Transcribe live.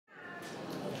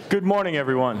Good morning,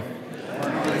 everyone.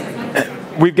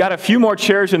 We've got a few more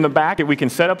chairs in the back that we can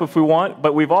set up if we want,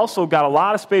 but we've also got a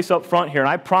lot of space up front here, and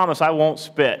I promise I won't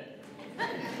spit.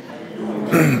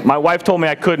 My wife told me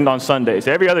I couldn't on Sundays.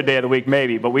 Every other day of the week,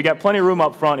 maybe, but we got plenty of room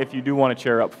up front if you do want a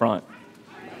chair up front.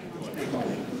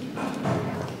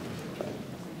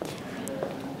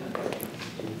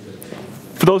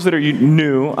 For those that are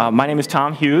new, my name is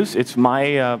Tom Hughes. It's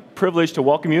my privilege to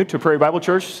welcome you to Prairie Bible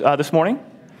Church this morning.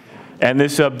 And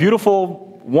this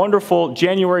beautiful, wonderful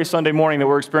January Sunday morning that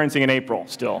we're experiencing in April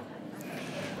still.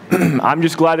 I'm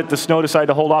just glad that the snow decided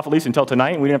to hold off at least until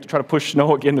tonight, and we didn't have to try to push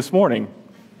snow again this morning.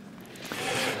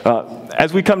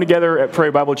 As we come together at Prairie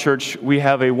Bible Church, we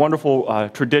have a wonderful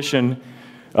tradition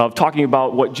of talking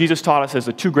about what Jesus taught us as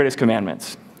the two greatest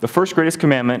commandments. The first greatest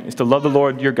commandment is to love the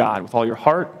Lord your God with all your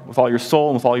heart, with all your soul,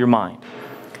 and with all your mind.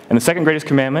 And the second greatest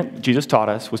commandment Jesus taught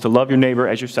us was to love your neighbor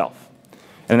as yourself.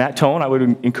 And in that tone, I would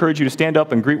encourage you to stand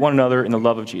up and greet one another in the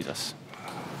love of Jesus.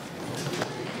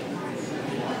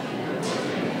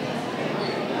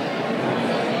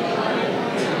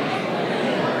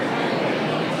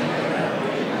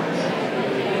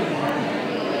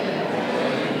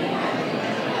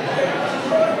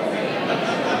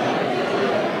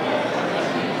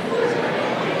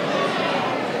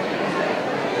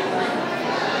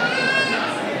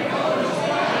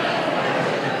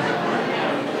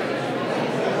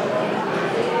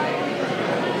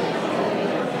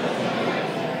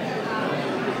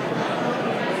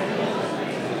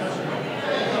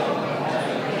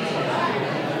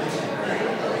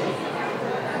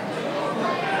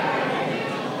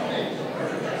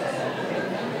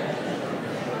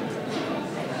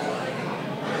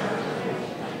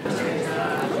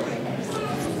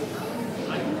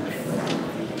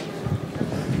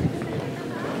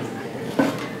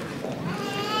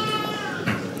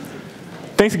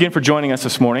 Thanks again for joining us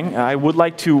this morning. I would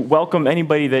like to welcome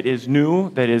anybody that is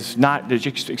new, that is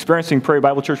experiencing Prairie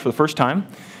Bible Church for the first time.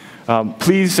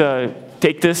 Please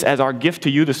take this as our gift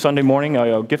to you this Sunday morning,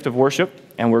 a gift of worship,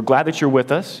 and we're glad that you're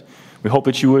with us. We hope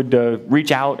that you would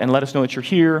reach out and let us know that you're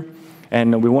here,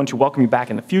 and we want to welcome you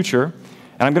back in the future.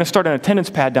 And I'm going to start an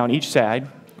attendance pad down each side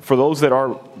for those that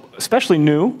are especially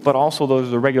new, but also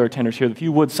those that are regular attenders here. If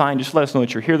you would sign, just let us know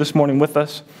that you're here this morning with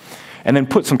us, and then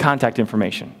put some contact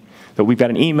information. That we've got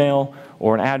an email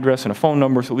or an address and a phone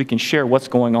number so we can share what's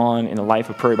going on in the life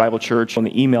of Prairie Bible Church on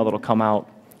the email that'll come out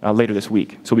later this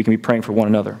week so we can be praying for one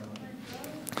another.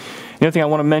 The other thing I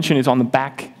want to mention is on the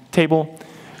back table,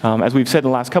 as we've said in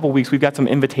the last couple of weeks, we've got some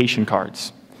invitation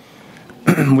cards.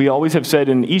 We always have said,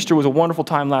 and Easter was a wonderful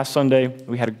time last Sunday.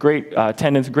 We had a great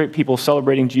attendance, great people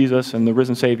celebrating Jesus and the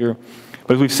risen Savior.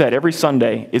 But as we've said, every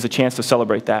Sunday is a chance to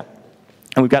celebrate that.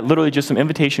 And we've got literally just some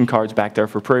invitation cards back there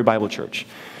for Prairie Bible Church.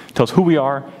 Tell us who we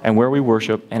are and where we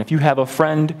worship. And if you have a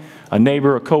friend, a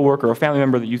neighbor, a coworker, or a family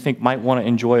member that you think might want to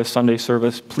enjoy a Sunday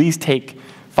service, please take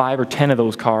 5 or 10 of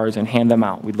those cards and hand them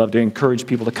out. We'd love to encourage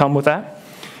people to come with that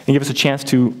and give us a chance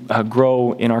to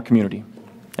grow in our community.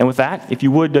 And with that, if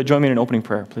you would join me in an opening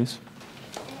prayer, please.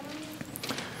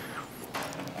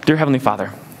 Dear Heavenly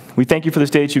Father, we thank you for this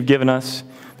day that you've given us,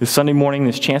 this Sunday morning,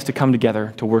 this chance to come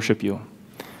together to worship you.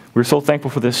 We're so thankful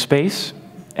for this space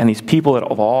and these people that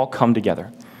have all come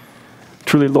together.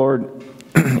 Truly, Lord,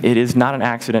 it is not an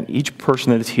accident. Each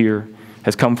person that is here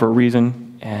has come for a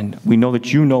reason, and we know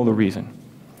that you know the reason.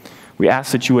 We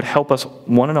ask that you would help us,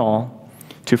 one and all,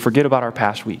 to forget about our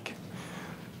past week.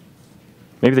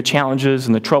 Maybe the challenges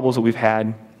and the troubles that we've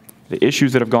had, the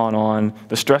issues that have gone on,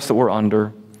 the stress that we're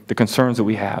under, the concerns that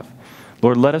we have.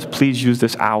 Lord, let us please use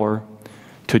this hour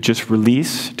to just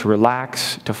release, to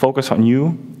relax, to focus on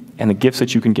you and the gifts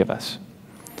that you can give us.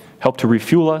 Help to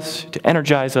refuel us, to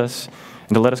energize us,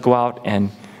 and to let us go out and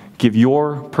give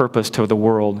your purpose to the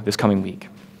world this coming week.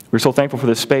 We're so thankful for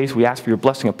this space. We ask for your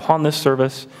blessing upon this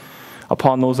service,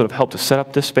 upon those that have helped to set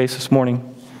up this space this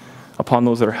morning, upon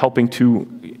those that are helping to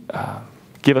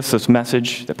give us this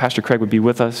message, that Pastor Craig would be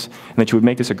with us, and that you would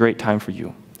make this a great time for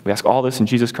you. We ask all this in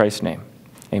Jesus Christ's name.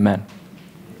 Amen.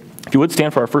 If you would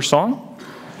stand for our first song,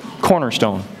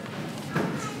 Cornerstone.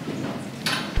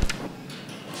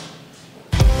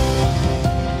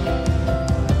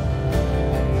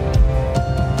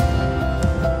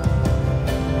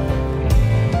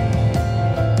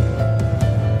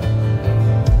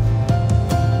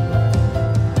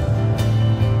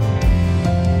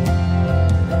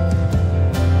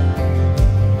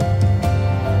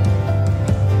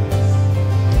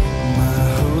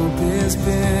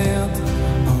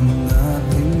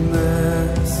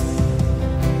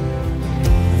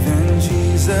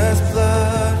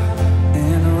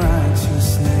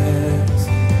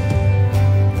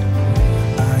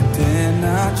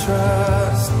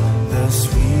 trust the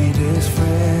sweetest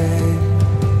friend,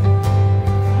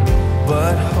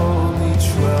 but wholly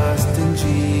trust in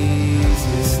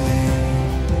Jesus' name.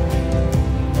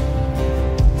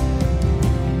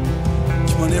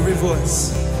 Come on, every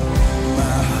voice.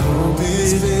 My hope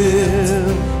is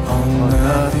built on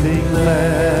nothing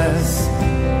less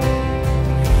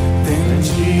than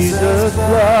Jesus'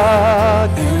 blood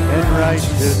and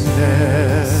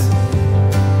righteousness.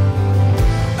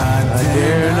 I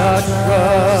dare not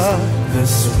trust the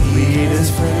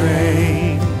sweetest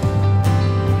frame,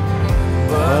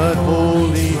 but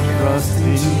wholly trust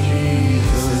in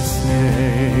Jesus'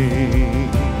 name.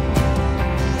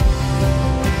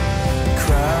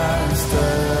 Christ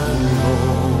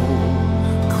alone,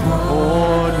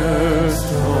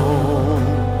 cornerstone,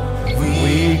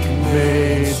 weak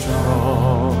made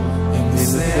strong in the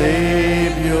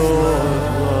Savior's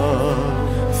love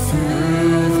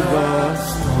through the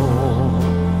storm.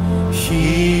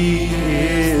 He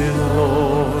is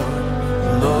Lord,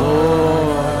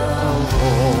 Lord of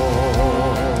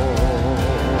all.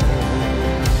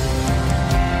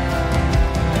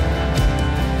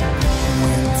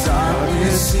 When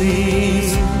darkness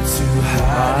seems to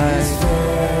hide his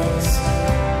face,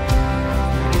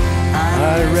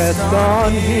 I rest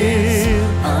on His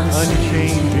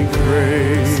unchanging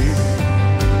grace.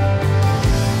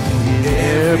 In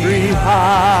every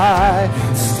high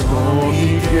and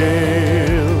stormy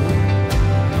gale,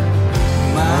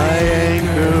 my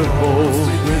anchor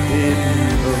holds within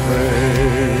the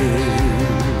veil.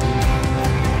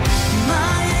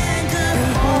 My anchor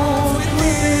holds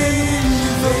within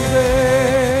the veil.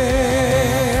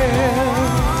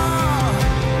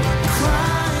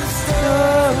 Christ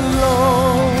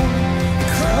alone,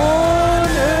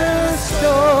 cornerstone,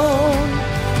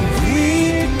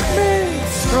 weak made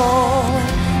strong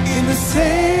in the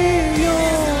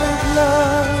Savior's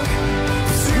love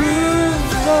through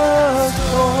the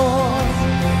storm.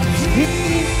 He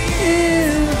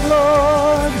is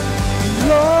Lord,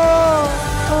 Lord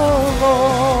of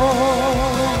all.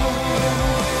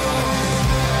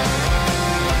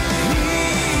 He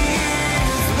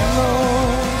is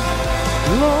Lord,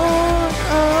 Lord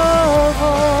of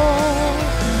all.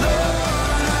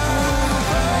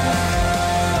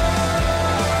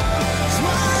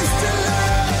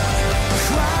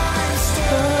 Christ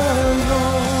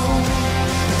alone,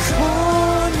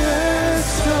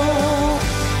 cornerstone,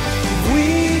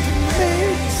 weak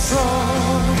made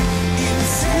strong in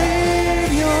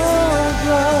Savior's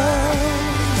love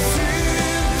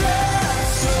through the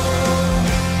storm.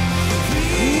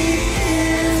 He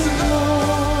is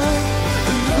Lord,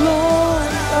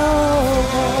 Lord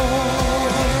of all.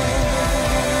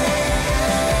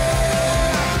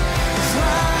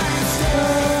 Christ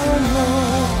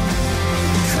alone,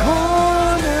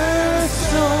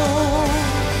 cornerstone,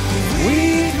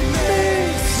 weak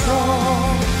made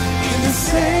strong in the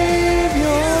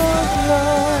Savior's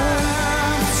love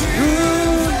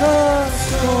through the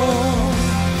storm.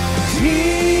 He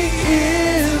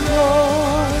is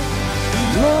Lord,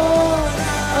 Lord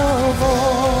of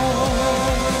all.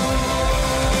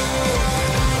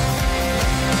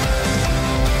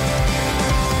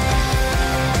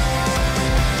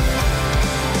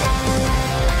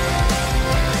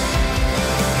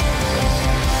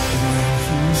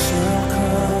 He shall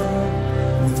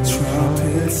come with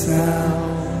trumpet sound.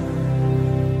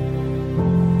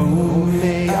 Oh,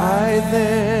 may I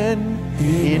then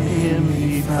in Him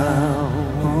be found.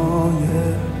 Oh,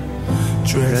 yeah.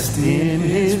 Dressed in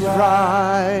His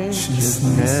righteousness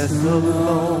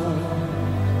alone,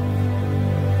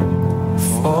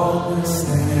 faultless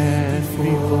stand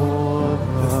before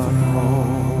the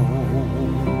throne.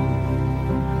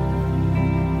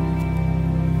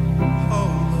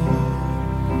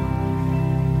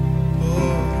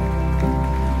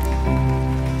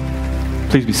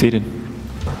 Please be seated.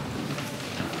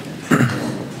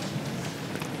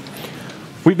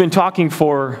 We've been talking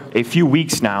for a few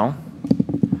weeks now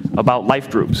about life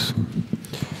groups.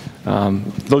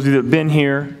 Those of you that have been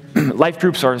here, life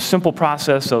groups are a simple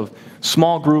process of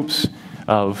small groups,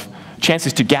 of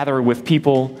chances to gather with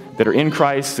people that are in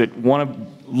Christ, that want to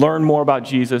learn more about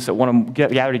Jesus, that want to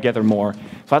gather together more.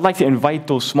 So I'd like to invite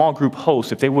those small group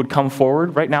hosts, if they would come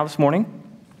forward right now this morning,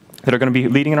 that are going to be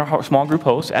leading in our small group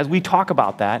hosts. As we talk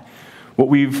about that, what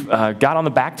we've got on the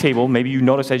back table, maybe you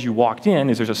noticed as you walked in,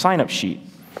 is there's a sign-up sheet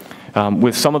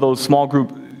with some of those small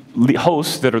group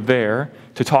hosts that are there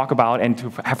to talk about and to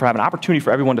have an opportunity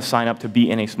for everyone to sign up to be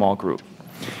in a small group,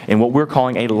 in what we're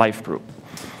calling a life group.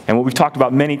 And what we've talked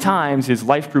about many times is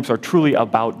life groups are truly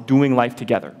about doing life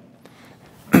together.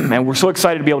 And we're so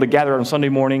excited to be able to gather on Sunday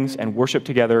mornings and worship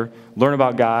together, learn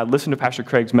about God, listen to Pastor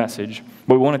Craig's message.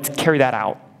 But we want to carry that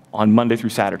out on Monday through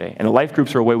Saturday. And the life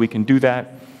groups are a way we can do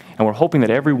that. And we're hoping that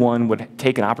everyone would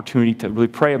take an opportunity to really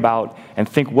pray about and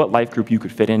think what life group you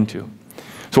could fit into.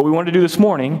 So what we wanted to do this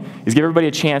morning is give everybody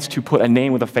a chance to put a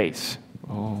name with a face.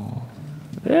 Oh,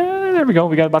 yeah, there we go.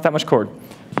 We got about that much cord.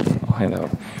 I'll hand that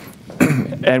over.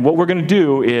 And what we're going to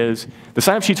do is the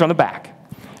sign-up sheets are on the back.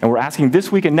 And we're asking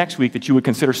this week and next week that you would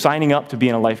consider signing up to be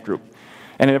in a life group.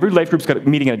 And every life group's got a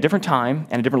meeting at a different time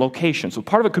and a different location. So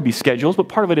part of it could be schedules, but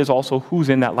part of it is also who's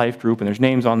in that life group, and there's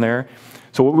names on there.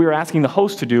 So what we were asking the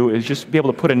host to do is just be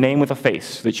able to put a name with a face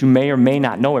so that you may or may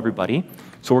not know everybody.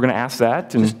 So we're going to ask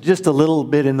that. And just a little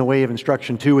bit in the way of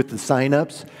instruction, too, with the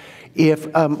sign-ups. If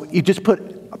you just put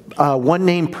one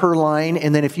name per line,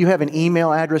 and then if you have an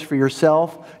email address for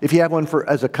yourself, if you have one for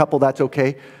as a couple, that's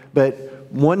okay. But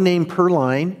one name per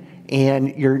line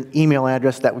and your email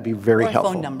address, that would be very helpful.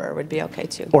 Or phone number would be okay,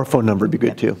 too. Or phone number would be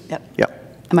good, too.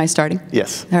 Yep. Am I starting?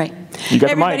 Yes. All right. You got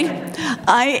Hey, the mic. everybody.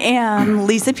 I am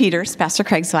Lisa Peters, Pastor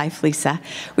Craig's wife, Lisa.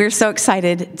 We're so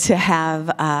excited to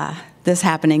have this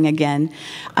happening again.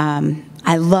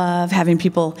 I love having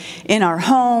people in our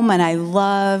home, and I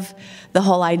love the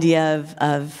whole idea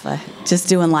of just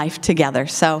doing life together.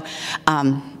 So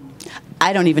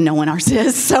I don't even know when ours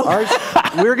is. So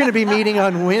We're going to be meeting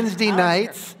on Wednesday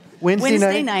nights.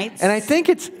 Wednesday nights. And I think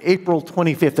it's April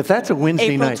 25th, if that's a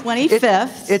Wednesday night. April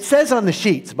 25th. It says on the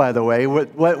sheets, by the way,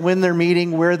 when they're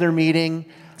meeting, where they're meeting,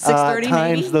 6:30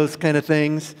 times, maybe? those kind of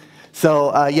things.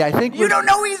 So, yeah, I think You don't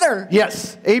know either.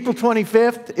 Yes, April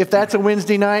 25th, if that's a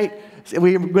Wednesday night.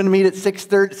 We're going to meet at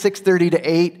 6:30 to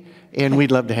 8, and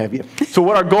we'd love to have you. so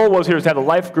what our goal was here is to have the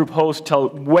life group host tell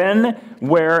when,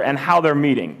 where, and how they're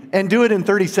meeting. And do it in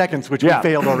 30 seconds, which we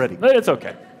failed already. It's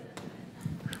okay.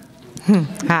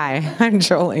 Hi, I'm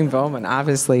Jolene Bowman,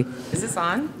 obviously. Is this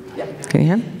on? Yeah. Can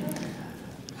you hear?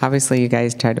 Obviously, you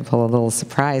guys tried to pull a little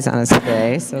surprise on us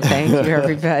today, so thank you,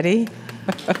 everybody.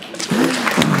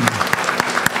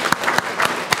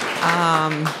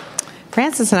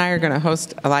 Francis and I are going to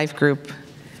host a life group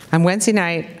on Wednesday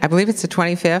night. I believe it's the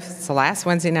 25th. It's the last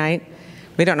Wednesday night.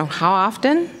 We don't know how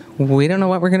often. We don't know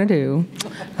what we're going to do.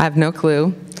 I have no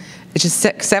clue. It's just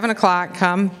 7 o'clock.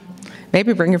 Come.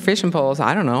 Maybe bring your fishing poles.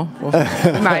 I don't know.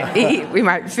 We might eat. We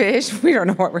might fish. We don't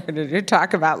know what we're going to do.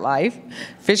 Talk about life.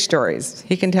 Fish stories.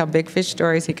 He can tell big fish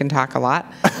stories. He can talk a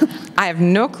lot. I have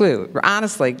no clue.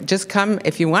 Honestly, just come.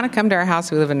 If you want to come to our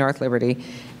house, we live in North Liberty.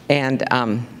 And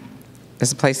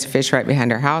there's a place to fish right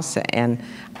behind our house. And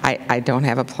I don't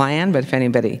have a plan. But if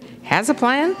anybody has a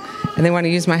plan and they want to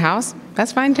use my house,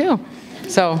 that's fine too.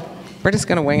 So we're just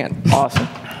going to wing it. Awesome.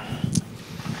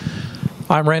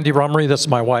 I'm Randy Rummery. This is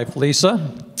my wife,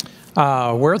 Lisa.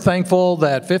 We're thankful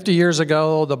that 50 years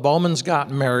ago, the Bowmans got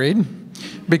married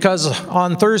because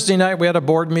on Thursday night, we had a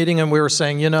board meeting and we were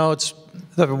saying, you know, it's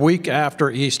the week after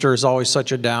Easter is always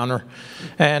such a downer,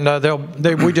 and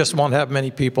we just won't have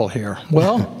many people here.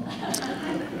 Well,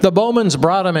 the Bowmans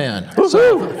brought them in.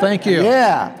 So thank you.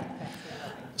 Yeah.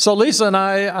 So Lisa and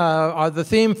I, the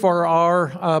theme for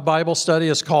our Bible study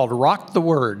is called Rock the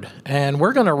Word. And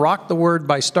we're going to rock the Word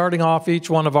by starting off each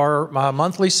one of our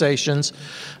monthly sessions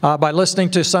by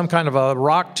listening to some kind of a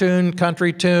rock tune,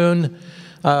 country tune,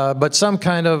 but some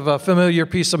kind of a familiar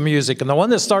piece of music. And the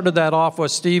one that started that off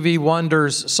was Stevie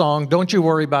Wonder's song, Don't You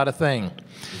Worry About a Thing.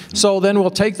 So then we'll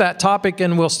take that topic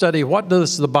and we'll study what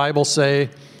does the Bible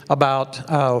say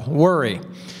about worry.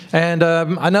 And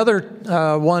another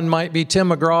one might be Tim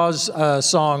McGraw's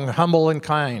song, Humble and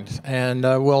Kind. And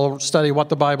we'll study what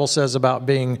the Bible says about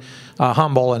being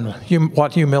humble and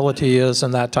what humility is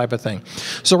and that type of thing.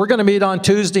 So we're going to meet on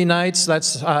Tuesday nights.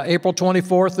 That's April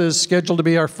 24th is scheduled to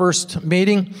be our first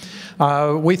meeting.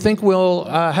 We think we'll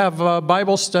have a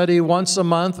Bible study once a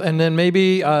month and then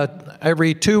maybe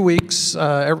every 2 weeks,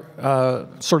 sort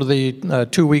of the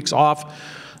 2 weeks off.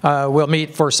 We'll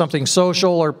meet for something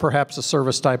social or perhaps a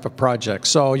service type of project.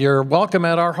 So you're welcome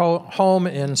at our home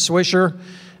in Swisher,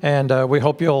 and we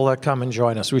hope you'll come and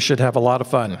join us. We should have a lot of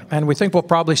fun. And we think we'll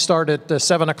probably start at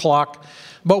 7 o'clock,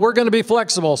 but we're going to be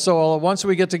flexible. So once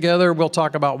we get together, we'll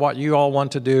talk about what you all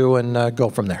want to do and go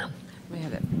from there.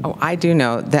 Oh, I do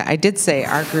know that I did say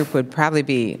our group would probably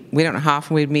be, we don't know how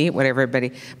often we'd meet, what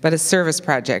everybody, but a service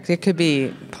project. It could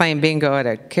be playing bingo at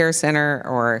a care center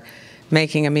or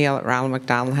making a meal at Ronald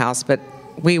McDonald House, but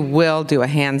we will do a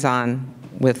hands-on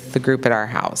with the group at our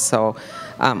house. So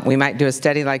we might do a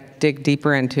study like dig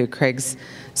deeper into Craig's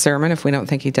sermon if we don't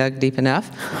think he dug deep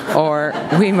enough, or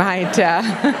we might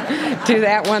do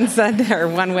that one Sunday or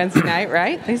one Wednesday night,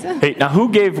 right, Lisa? Hey, now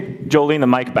who gave Jolene the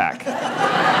mic back?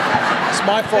 It's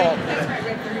my fault.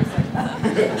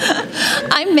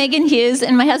 I'm Megan Hughes,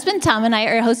 and my husband Tom and I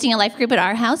are hosting a life group at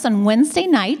our house on Wednesday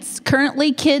nights.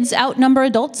 Currently, kids outnumber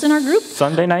adults in our group.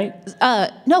 Sunday night?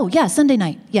 Sunday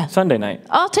night. Yeah. Sunday night.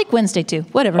 I'll take Wednesday too.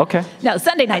 Whatever. Okay. No,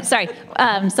 Sunday night. Sorry,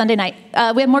 Sunday night.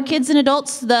 We have more kids than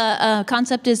adults. The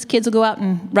concept is kids will go out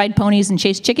and ride ponies and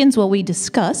chase chickens while we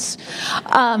discuss.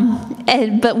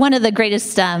 But one of the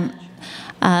greatest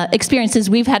experiences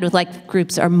we've had with life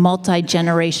groups are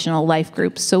multi-generational life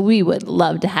groups. So we would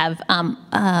love to have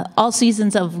all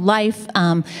seasons of life,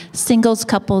 singles,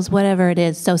 couples, whatever it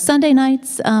is. So Sunday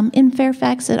nights in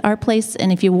Fairfax at our place,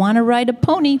 and if you want to ride a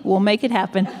pony, we'll make it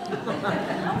happen.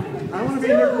 I want to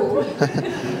be in there.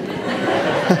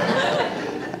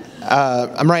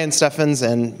 I'm Ryan Steffens,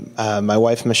 and my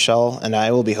wife Michelle and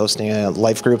I will be hosting a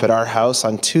life group at our house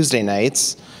on Tuesday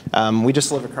nights. We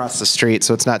just live across the street,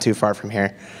 so it's not too far from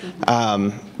here.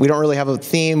 We don't really have a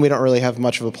theme. We don't really have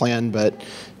much of a plan, but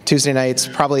Tuesday nights,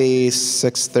 probably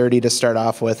 6:30 to start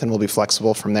off with, and we'll be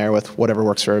flexible from there with whatever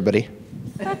works for everybody.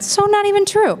 That's so not even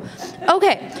true.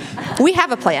 Okay, we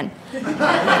have a plan.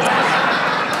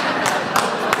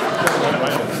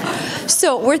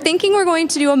 So we're thinking we're going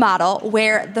to do a model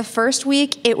where the first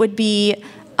week it would be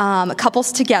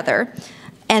couples together.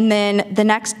 And then the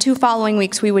next 2 following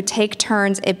weeks, we would take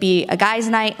turns. It'd be a guys'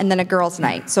 night and then a girls'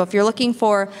 night. So if you're looking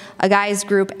for a guys'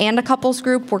 group and a couples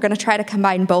group, we're going to try to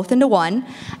combine both into one.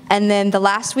 And then the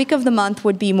last week of the month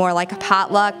would be more like a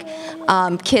potluck,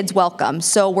 kids welcome.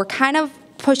 So we're kind of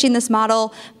pushing this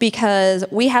model because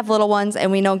we have little ones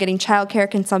and we know getting childcare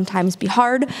can sometimes be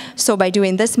hard. So by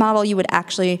doing this model, you would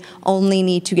actually only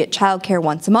need to get childcare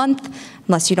once a month,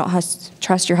 unless you don't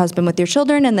trust your husband with your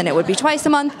children, and then it would be twice a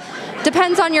month.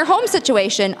 Depends on your home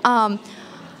situation.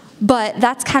 But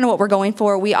that's kind of what we're going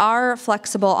for. We are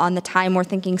flexible on the time. We're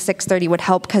thinking 6:30 would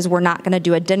help because we're not going to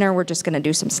do a dinner. We're just going to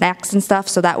do some snacks and stuff,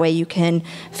 so that way you can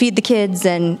feed the kids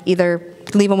and either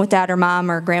leave them with dad or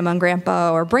mom or grandma and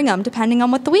grandpa, or bring them depending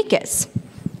on what the week is.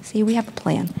 See, we have a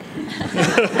plan.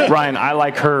 Ryan, I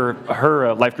like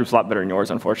her life group's a lot better than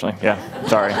yours, unfortunately. Yeah,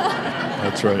 sorry.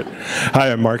 That's right.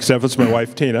 Hi, I'm Mark Steffens, my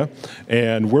wife Tina,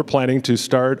 and we're planning to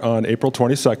start on April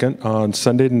 22nd on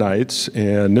Sunday nights,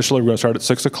 and initially we're going to start at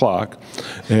 6 o'clock.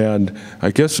 And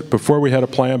I guess before we had a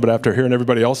plan, but after hearing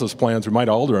everybody else's plans, we might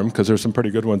alter them because there's some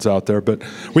pretty good ones out there. But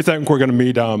we think we're going to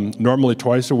meet normally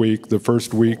twice a week, the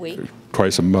first week,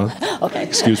 twice a month. Okay.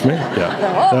 Excuse me?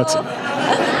 Yeah.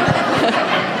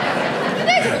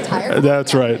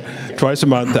 That's right. Twice a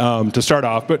month to start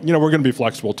off, but we're going to be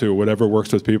flexible too, whatever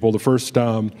works with people. The first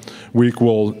week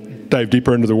we'll dive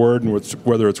deeper into the Word, and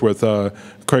whether it's with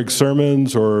Craig's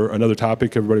sermons or another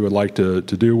topic everybody would like to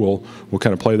do, we'll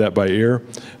kind of play that by ear.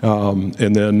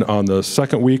 And then on the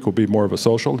second week will be more of a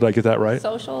social. Did I get that right?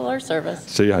 Social or service.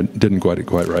 See, I didn't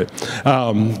quite right.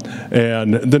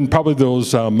 And then probably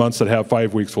those months that have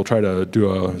 5 weeks, we'll try to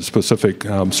do a specific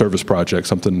service project,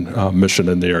 something mission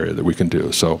in the area that we can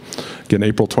do. So again,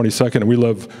 April 22nd, and we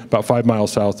live about 5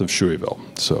 miles south of Shueyville.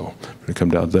 So we're going to come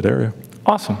down to that area.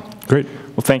 Awesome. Great.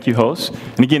 Well, thank you, hosts.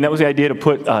 And again, that was the idea, to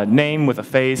put a name with a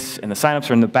face, and the sign-ups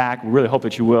are in the back. We really hope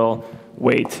that you will.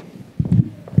 Wait.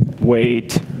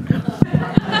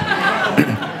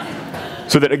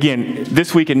 So that, again,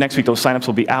 this week and next week, those sign-ups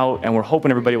will be out, and we're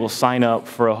hoping everybody will sign up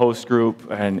for a host group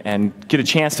and get a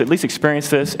chance to at least experience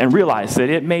this and realize that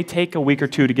it may take a week or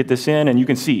two to get this in, and you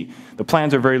can see the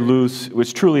plans are very loose.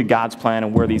 It's truly God's plan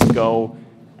and where these go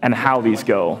and how these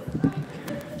go.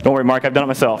 Don't worry, Mark, I've done it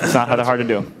myself. It's not hard to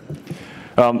do.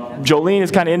 Jolene has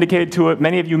kind of indicated to it.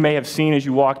 Many of you may have seen as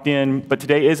you walked in, but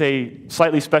today is a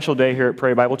slightly special day here at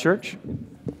Prairie Bible Church.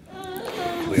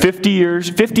 50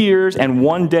 years and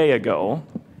 1 day ago,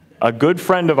 a good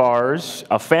friend of ours,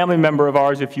 a family member of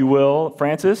ours, if you will,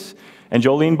 Francis and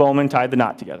Jolene Bowman tied the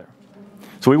knot together.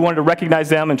 So we wanted to recognize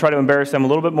them and try to embarrass them a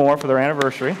little bit more for their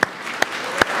anniversary.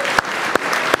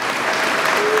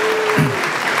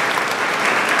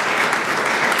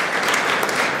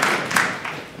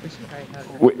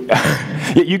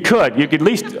 Yeah, you could at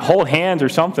least hold hands or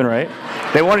something, right?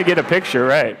 They want to get a picture,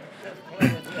 right?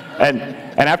 And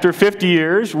after 50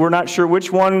 years, we're not sure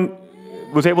which one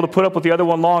was able to put up with the other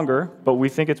one longer, but we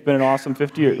think it's been an awesome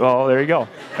 50 years. Oh, there you go.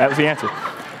 That was the answer.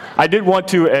 I did want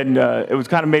to, and it was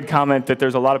kind of made comment that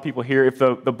there's a lot of people here. If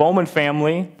the Bowman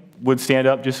family would stand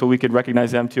up just so we could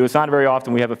recognize them too. It's not very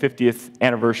often we have a 50th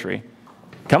anniversary.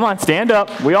 Come on, stand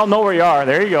up. We all know where you are.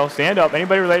 There you go. Stand up.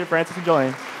 Anybody related to Francis and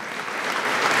Jolene?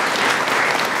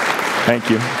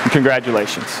 Thank you. And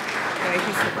congratulations. Can I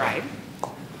kiss the bride?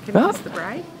 Can I kiss the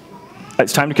bride?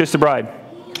 It's time to kiss the bride.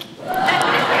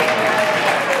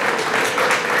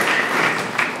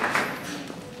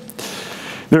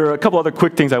 There are a couple other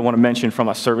quick things I want to mention from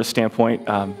a service standpoint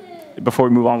before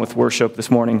we move on with worship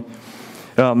this morning.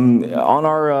 On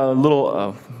our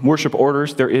little worship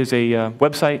orders, there is a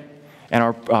website and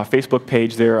our Facebook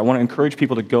page there. I want to encourage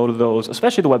people to go to those,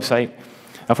 especially the website.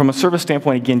 From a service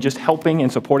standpoint, again, just helping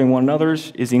and supporting one another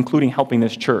is including helping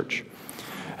this church.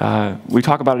 We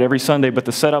talk about it every Sunday, but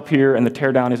the setup here and the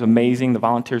teardown is amazing, the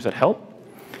volunteers that help.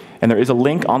 And there is a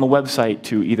link on the website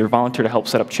to either volunteer to help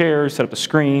set up chairs, set up a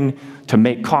screen, to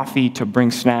make coffee, to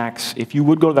bring snacks. If you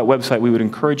would go to that website, we would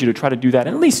encourage you to try to do that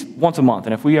at least once a month.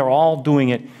 And if we are all doing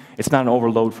it, it's not an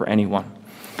overload for anyone.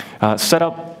 Set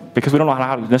up, because we don't know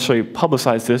how to necessarily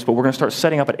publicize this, but we're going to start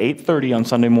setting up at 8:30 on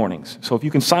Sunday mornings. So if you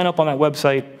can sign up on that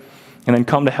website and then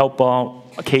come to help out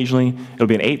occasionally, it'll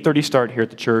be an 8:30 start here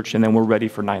at the church, and then we're ready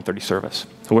for 9:30 service.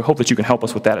 So we hope that you can help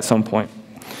us with that at some point.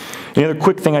 The other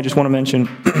quick thing I just want to mention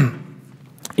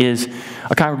is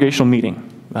a congregational meeting.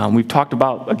 We've talked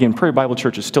about, again, Prairie Bible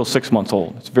Church is still 6 months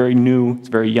old. It's very new, it's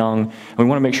very young, and we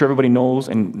want to make sure everybody knows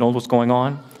what's going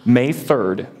on. May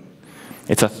 3rd,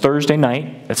 it's a Thursday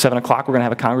night at 7 o'clock. We're going to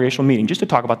have a congregational meeting just to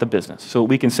talk about the business. So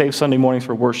we can save Sunday mornings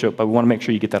for worship, but we want to make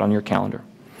sure you get that on your calendar.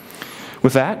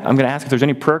 With that, I'm going to ask if there's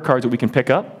any prayer cards that we can pick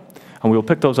up, and we will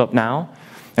pick those up now.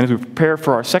 And as we prepare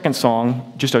for our second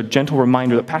song, just a gentle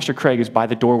reminder that Pastor Craig is by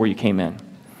the door where you came in.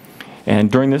 And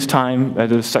during this time,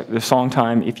 the song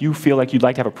time, if you feel like you'd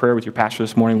like to have a prayer with your pastor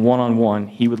this morning, one-on-one,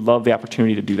 he would love the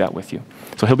opportunity to do that with you.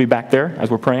 So he'll be back there as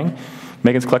we're praying.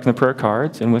 Megan's collecting the prayer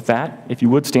cards. And with that, if you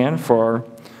would stand for our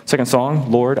second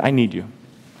song, Lord, I Need You.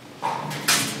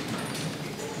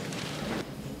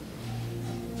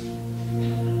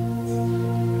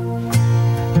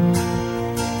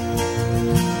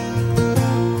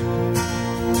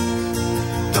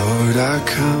 Lord, I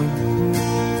come,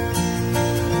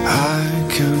 I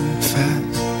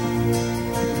confess,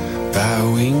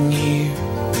 bowing here,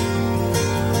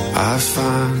 I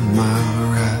find my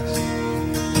rest.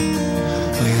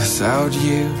 Without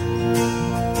you,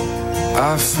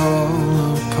 I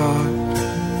fall apart.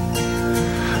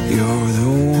 You're the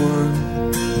one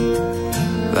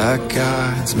that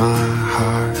guides my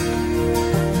heart.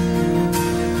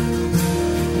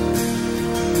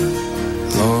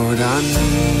 Lord, I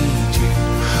need you,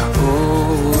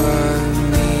 oh, I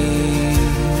need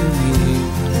you.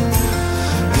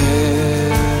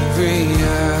 Every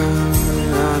hour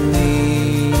I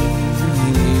need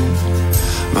you.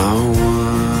 My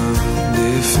one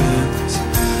defense,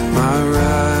 my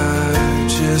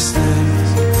righteousness,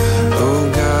 oh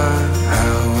God,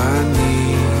 how I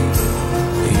need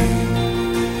you.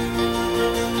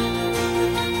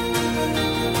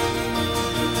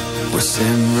 Where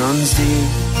sin runs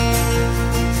deep,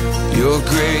 your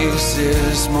grace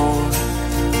is more.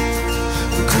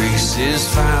 Where grace is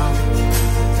found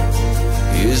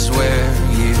is where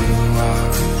you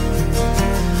are.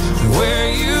 Where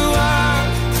you are,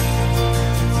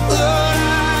 Lord,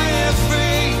 I am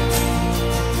free.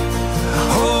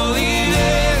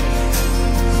 Holiness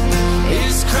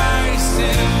is Christ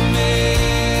in me.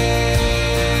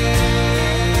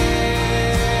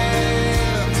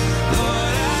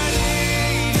 Lord, I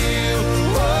need you.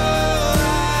 Oh,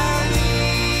 I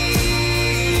need you.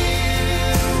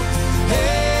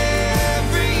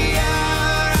 Every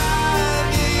hour I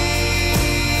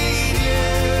need you.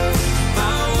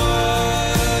 My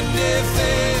one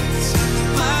defense,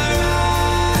 my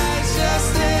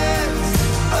righteousness.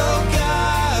 Oh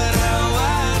God, how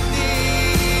I need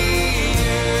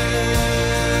you.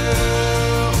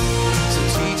 So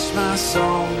teach my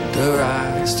soul to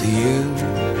rise to you.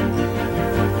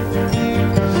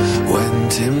 When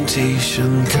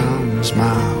temptation comes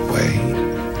my way,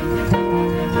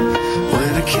 when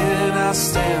I cannot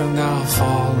stand, I'll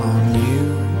fall on you.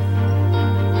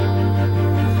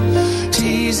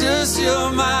 Jesus,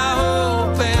 you're my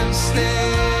hope and stay.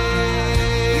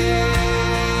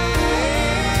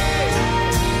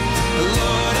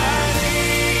 Lord, I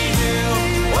need you.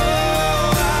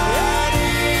 Oh, I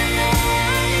need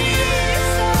you.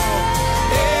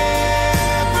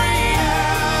 Every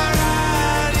hour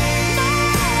I need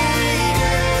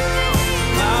you.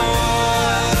 My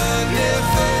one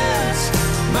defense,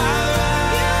 my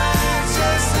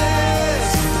righteousness.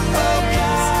 Oh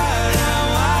God, how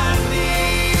I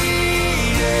need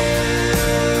you.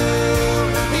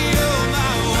 You're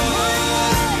my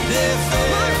one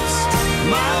defense,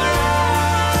 my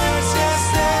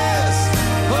righteousness.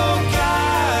 Oh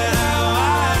God, how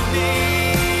I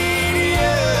need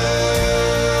you.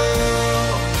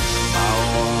 My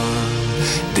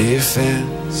one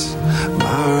defense,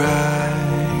 my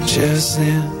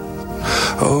righteousness.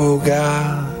 Oh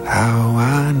God, how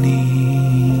I need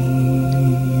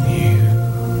you.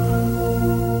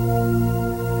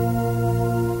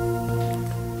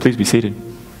 Please be seated.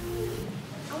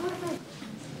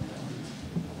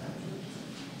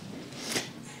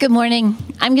 Good morning.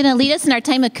 I'm going to lead us in our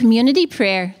time of community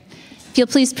prayer. If you'll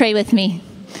please pray with me.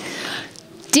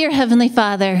 Dear Heavenly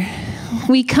Father,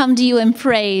 we come to you in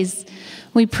praise.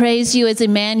 We praise you as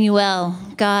Emmanuel,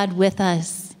 God with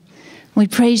us. We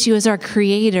praise you as our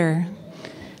Creator.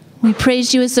 We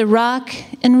praise you as the rock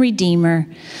and Redeemer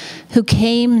who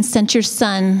came and sent your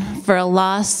Son for a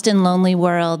lost and lonely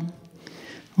world.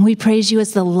 We praise you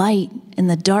as the light in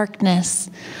the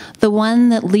darkness, the one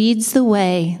that leads the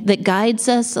way, that guides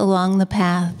us along the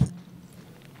path.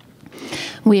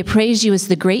 We praise you as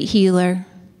the great healer.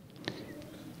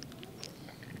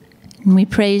 And we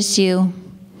praise you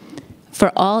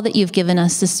for all that you've given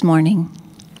us this morning.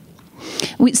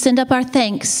 We send up our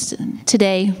thanks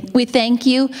today. We thank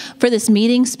you for this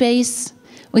meeting space.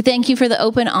 We thank you for the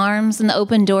open arms and the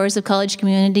open doors of College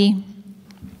Community.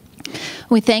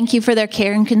 We thank you for their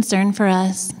care and concern for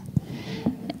us.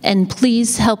 And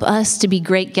please help us to be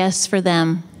great guests for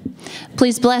them.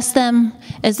 Please bless them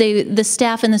as the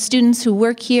staff and the students who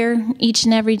work here each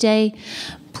and every day.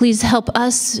 Please help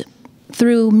us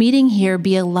through meeting here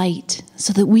be a light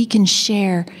so that we can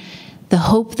share the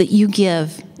hope that you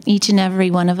give each and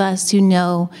every one of us who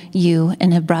know you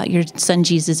and have brought your Son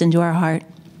Jesus into our heart.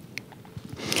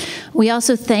 We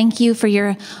also thank you for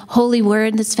your holy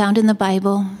word that's found in the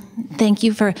Bible. Thank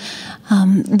you for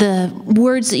the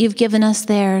words that you've given us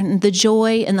there, the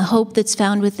joy and the hope that's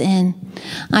found within.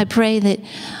 I pray that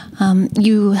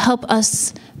you help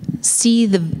us see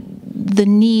the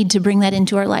need to bring that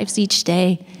into our lives each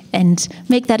day and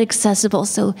make that accessible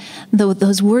so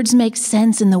those words make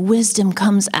sense and the wisdom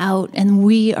comes out and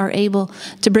we are able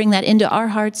to bring that into our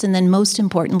hearts and then most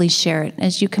importantly share it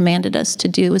as you commanded us to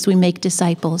do as we make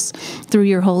disciples through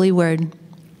your holy word.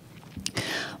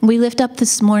 We lift up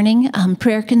this morning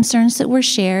prayer concerns that were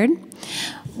shared.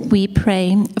 We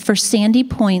pray for Sandy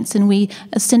Points and we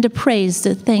send a praise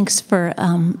to thanks for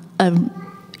an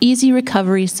easy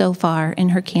recovery so far in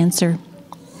her cancer.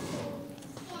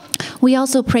 We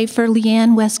also pray for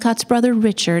Leanne Westcott's brother,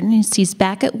 Richard. He's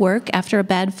back at work after a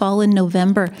bad fall in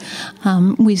November.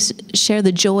 We share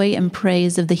the joy and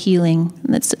praise of the healing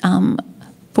that's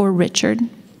for Richard.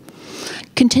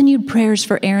 Continued prayers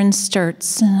for Aaron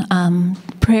Sturtz.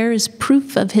 Prayer is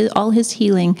proof of all his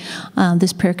healing,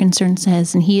 this prayer concern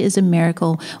says, and he is a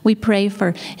miracle. We pray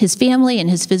for his family and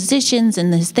his physicians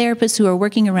and his therapists who are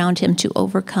working around him to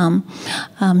overcome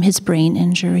his brain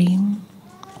injury.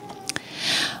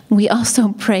 We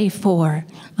also pray for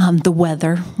the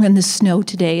weather and the snow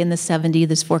today in the 70s,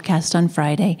 this forecast on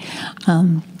Friday.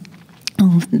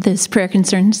 This prayer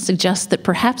concern suggests that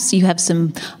perhaps you have some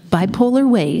bipolar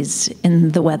ways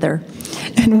in the weather.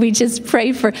 And we just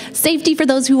pray for safety for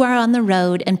those who are on the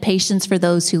road and patience for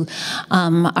those who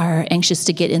are anxious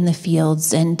to get in the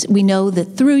fields. And we know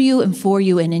that through you and for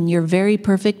you and in your very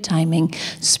perfect timing,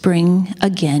 spring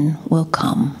again will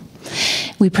come.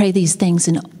 We pray these things,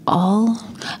 and all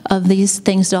of these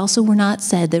things that also were not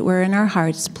said that were in our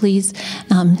hearts. Please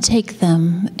take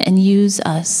them and use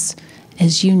us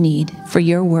as you need for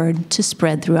your word to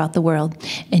spread throughout the world.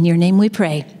 In your name we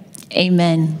pray.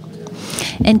 Amen.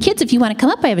 And kids, if you want to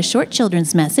come up, I have a short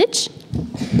children's message.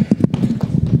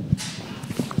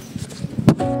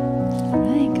 All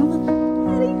right, come on.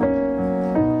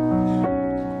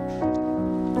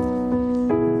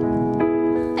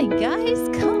 Ready? Hi, guys.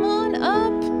 Come on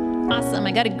up. Awesome.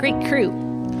 I got a great crew.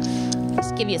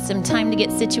 Just give you some time to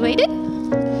get situated.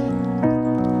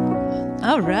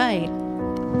 All right.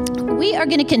 We are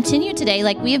going to continue today,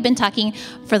 like we have been talking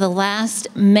for the last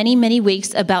many, many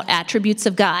weeks about attributes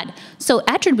of God. So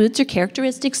attributes are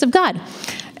characteristics of God.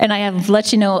 And I have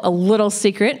let you know a little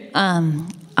secret.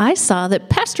 I saw that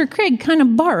Pastor Craig kind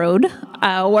of borrowed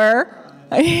our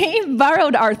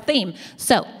theme.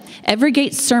 So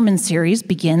Evergate's sermon series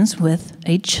begins with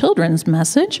a children's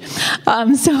message.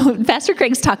 So Pastor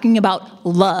Craig's talking about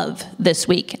love this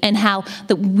week and how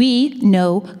that we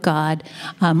know God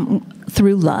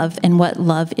through love and what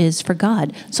love is for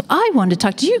God. So I wanted to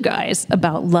talk to you guys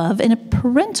about love and a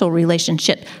parental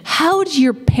relationship. How do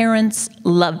your parents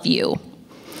love you?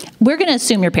 We're going to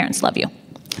assume your parents love you.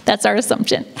 That's our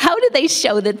assumption. How do they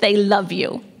show that they love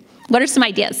you? What are some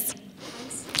ideas?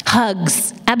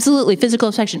 Hugs. Absolutely. Physical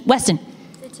affection. Weston.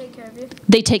 They take care of you.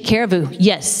 They take care of you.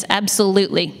 Yes,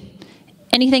 absolutely.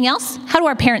 Anything else? How do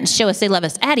our parents show us they love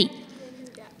us? Addie.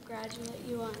 They congratulate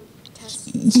you on tests.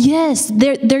 Yes,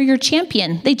 they're your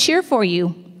champion. They cheer for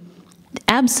you.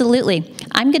 Absolutely.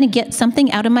 I'm going to get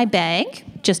something out of my bag.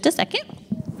 Just a second.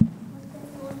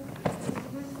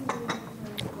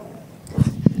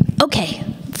 Okay.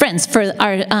 Friends, for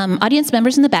our audience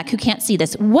members in the back who can't see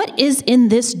this, what is in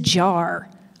this jar?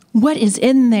 What is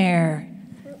in there?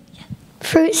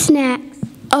 Fruit snacks.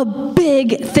 A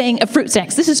big thing of fruit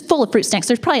snacks. This is full of fruit snacks.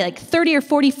 There's probably like 30 or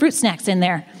 40 fruit snacks in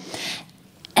there.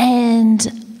 And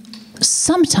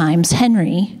sometimes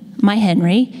Henry, my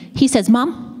Henry, he says,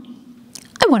 Mom,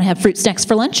 I want to have fruit snacks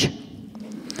for lunch.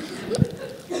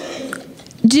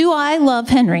 Do I love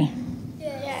Henry?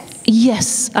 Yes.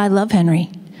 Yes, I love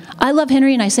Henry. I love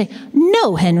Henry, and I say,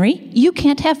 no, Henry, you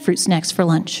can't have fruit snacks for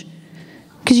lunch.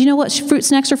 Because you know what fruit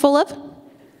snacks are full of?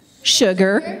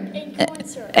 Sugar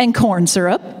and corn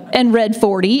syrup and red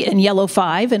 40 and yellow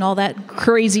 5 and all that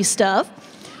crazy stuff.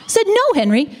 I said, no,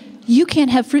 Henry, you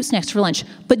can't have fruit snacks for lunch.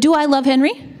 But do I love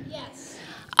Henry? Yes.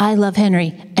 I love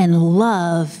Henry. And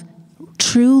love,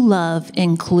 true love,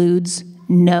 includes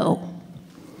no.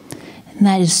 And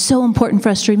that is so important for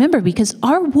us to remember, because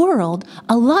our world,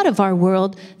 a lot of our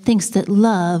world, thinks that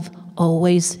love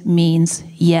always means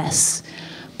yes.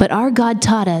 But our God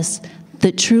taught us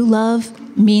that true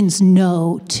love means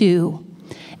no too.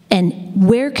 And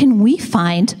where can we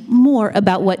find more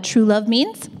about what true love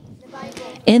means?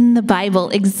 In the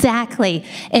Bible, exactly.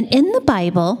 And in the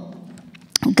Bible,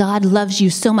 God loves you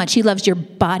so much. He loves your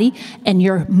body and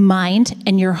your mind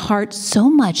and your heart so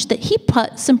much that he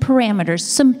put some parameters,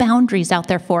 some boundaries out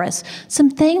there for us, some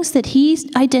things that he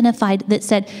identified that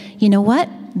said, you know what?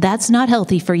 That's not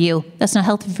healthy for you. That's not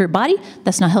healthy for your body.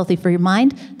 That's not healthy for your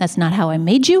mind. That's not how I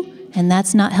made you. And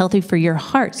that's not healthy for your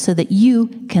heart, so that you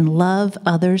can love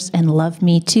others and love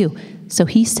me too. So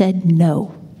he said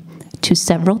no to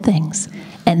several things.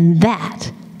 And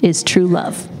that is true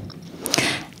love.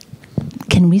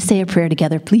 Can we say a prayer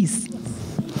together, please?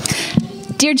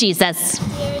 Dear Jesus,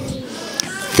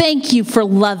 thank you for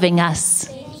loving us.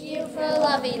 Thank you for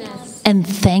loving us. And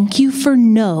thank you for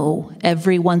no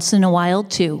every once in a while,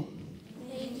 too.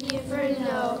 Thank you for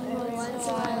no every once in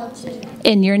a while, too.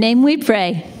 In your name we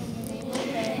pray.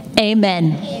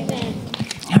 Amen. Amen.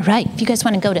 All right, if you guys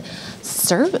want to go to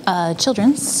serve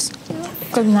children's,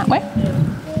 go that way.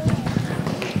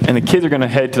 And the kids are going to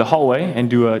head to the hallway and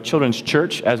do a children's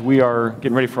church as we are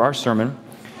getting ready for our sermon.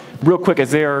 Real quick,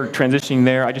 as they are transitioning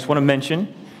there, I just want to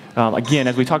mention, again,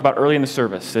 as we talked about early in the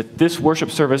service, that this worship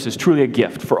service is truly a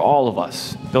gift for all of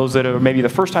us, those that are maybe the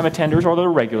first-time attenders or the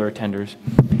regular attenders.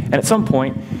 And at some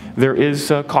point, there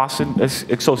is costs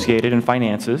associated in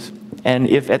finances. And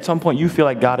if at some point you feel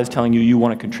like God is telling you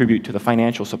want to contribute to the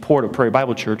financial support of Prairie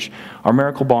Bible Church, our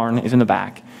Miracle Barn is in the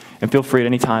back. And feel free at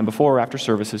any time before or after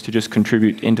services to just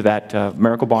contribute into that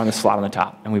Miracle Barn, the slot on the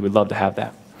top. And we would love to have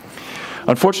that.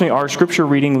 Unfortunately, our scripture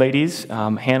reading ladies,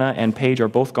 Hannah and Paige, are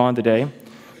both gone today.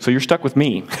 So you're stuck with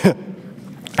me.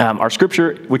 Our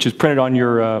scripture, which is printed on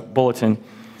your bulletin,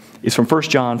 is from 1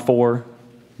 John 4,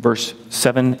 verse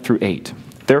 7 through 8.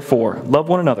 Therefore, love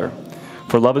one another,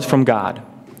 for love is from God.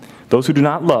 Those who do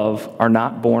not love are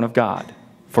not born of God,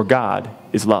 for God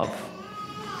is love.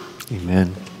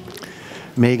 Amen.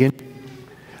 Megan,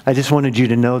 I just wanted you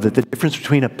to know that the difference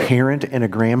between a parent and a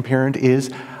grandparent is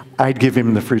I'd give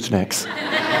him the fruit snacks.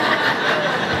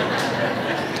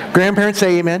 Grandparents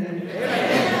say amen.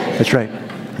 That's right.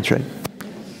 That's right.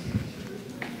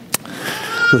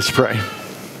 Let's pray.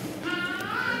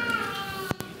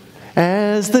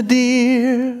 As the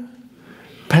deer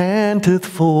panteth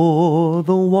for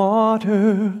the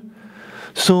water,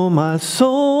 so my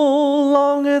soul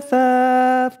longeth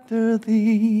after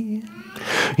thee.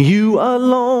 You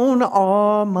alone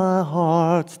are my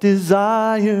heart's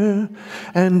desire,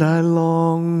 and I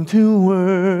long to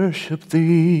worship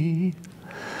thee.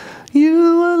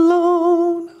 You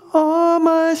alone are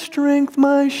my strength,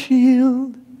 my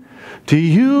shield. To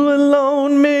you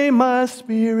alone may my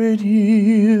spirit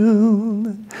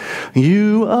yield.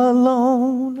 You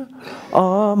alone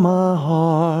are my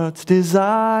heart's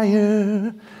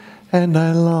desire, and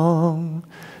I long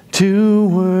to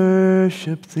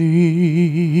worship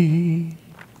thee.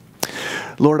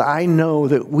 Lord, I know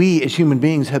that we as human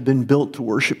beings have been built to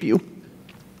worship you.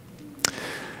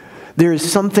 There is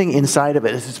something inside of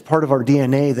it, it's part of our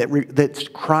DNA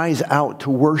that cries out to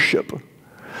worship.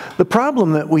 The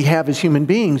problem that we have as human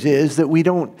beings is that we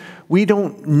don't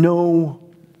know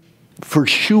for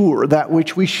sure that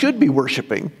which we should be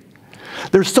worshiping.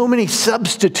 There's so many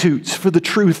substitutes for the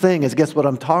true thing, is guess what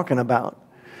I'm talking about.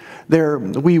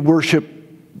 We worship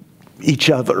each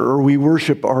other, or we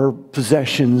worship our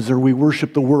possessions, or we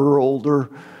worship the world, or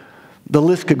the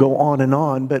list could go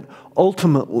on, but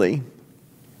ultimately,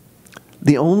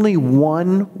 the only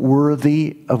one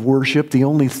worthy of worship, the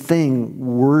only thing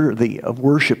worthy of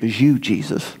worship is you,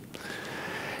 Jesus.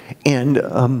 And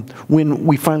when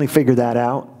we finally figure that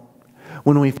out,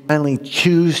 when we finally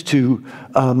choose to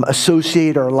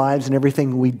associate our lives and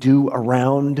everything we do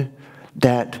around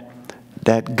that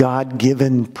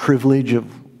God-given privilege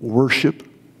of worship,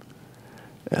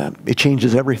 it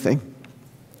changes everything.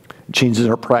 It changes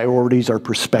our priorities, our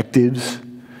perspectives,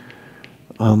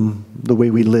 the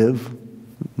way we live,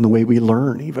 and the way we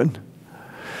learn even.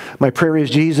 My prayer is,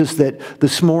 Jesus, that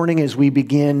this morning as we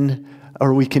begin,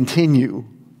 or we continue,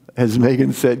 as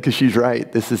Megan said, because she's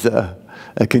right, this is a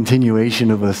continuation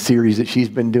of a series that she's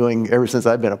been doing ever since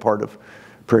I've been a part of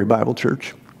Prairie Bible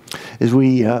Church. As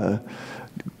we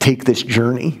take this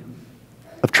journey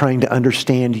of trying to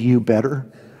understand you better,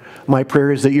 my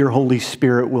prayer is that your Holy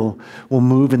Spirit will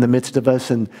move in the midst of us,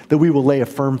 and that we will lay a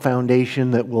firm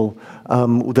foundation that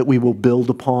we will build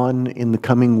upon in the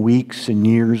coming weeks and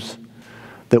years,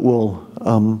 that will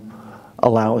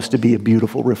allow us to be a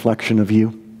beautiful reflection of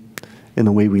you in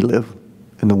the way we live,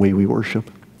 in the way we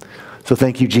worship. So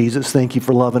thank you, Jesus. Thank you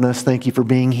for loving us. Thank you for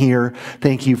being here.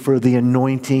 Thank you for the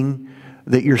anointing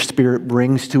that your Spirit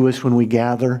brings to us when we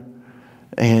gather.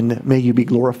 And may you be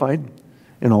glorified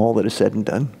in all that is said and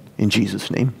done. In Jesus'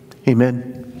 name,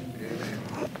 amen.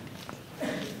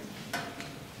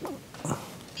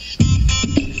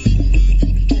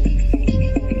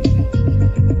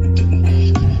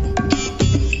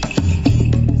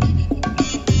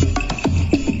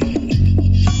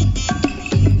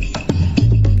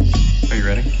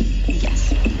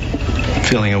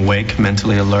 Feeling awake,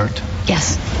 mentally alert?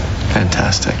 Yes.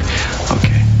 Fantastic.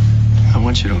 Okay. I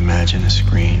want you to imagine a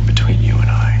screen between you and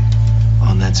I.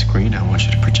 On that screen, I want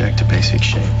you to project a basic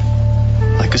shape.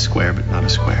 Like a square, but not a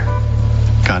square.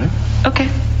 Got it? Okay.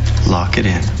 Lock it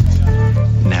in.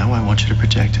 Now I want you to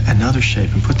project another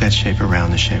shape and put that shape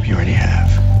around the shape you already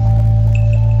have.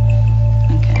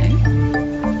 Okay.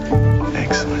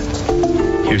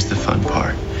 Excellent. Here's the fun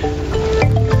part.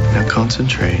 Now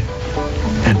concentrate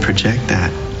and project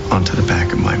that onto the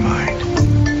back of my mind.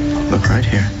 Look right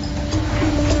here.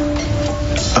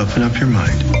 Open up your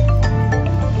mind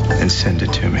and send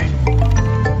it to me.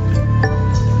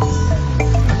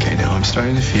 Okay, now I'm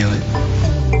starting to feel it.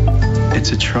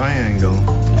 It's a triangle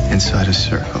inside a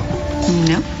circle.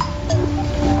 No.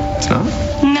 It's not?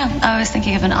 No, I was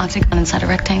thinking of an octagon inside a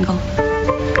rectangle.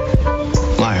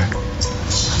 Liar.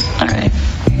 All right,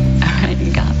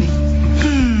 you got me.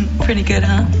 Pretty good,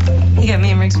 huh? You got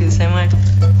me and Rigsby the same way.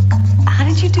 How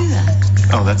did you do that?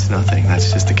 Oh, that's nothing.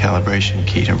 That's just the calibration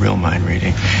key to real mind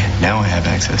reading. Now I have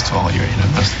access to all your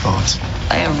innermost thoughts.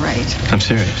 I am right. I'm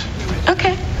serious.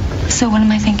 Okay. So what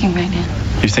am I thinking right now?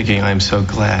 You're thinking I'm so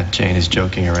glad Jane is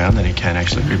joking around that he can't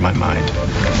actually read my mind.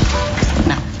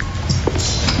 No.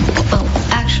 Well,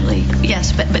 actually,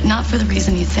 yes, but not for the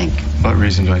reason you think. What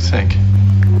reason do I think?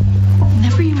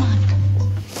 Never you mind.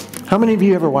 How many of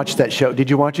you ever watched that show? Did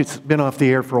you watch it? It's been off the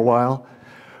air for a while.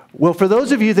 Well, for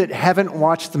those of you that haven't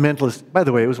watched The Mentalist, by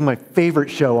the way, it was my favorite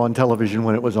show on television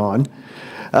when it was on.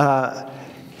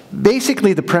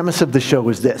 Basically, the premise of the show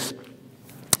was this.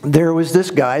 There was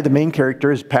this guy, the main character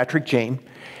is Patrick Jane,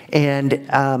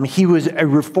 and he was a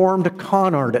reformed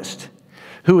con artist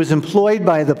who was employed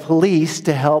by the police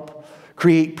to help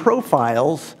create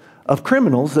profiles of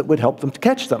criminals that would help them to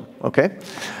catch them, okay?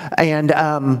 And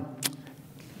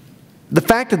the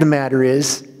fact of the matter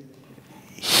is,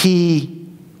 he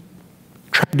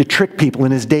tried to trick people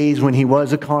in his days when he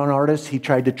was a con artist. He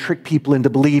tried to trick people into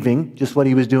believing, just what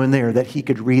he was doing there, that he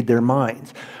could read their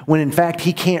minds, when in fact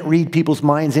he can't read people's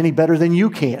minds any better than you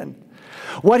can.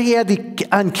 What he had the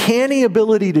uncanny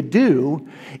ability to do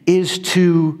is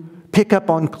to pick up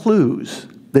on clues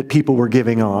that people were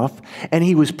giving off, and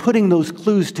he was putting those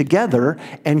clues together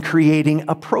and creating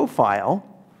a profile,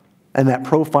 and that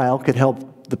profile could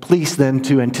help the police then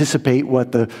to anticipate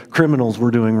what the criminals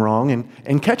were doing wrong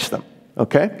and catch them,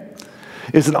 okay?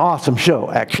 It's an awesome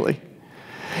show, actually.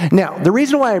 Now, the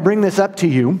reason why I bring this up to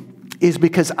you is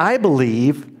because I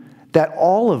believe that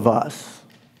all of us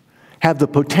have the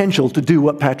potential to do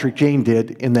what Patrick Jane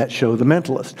did in that show, The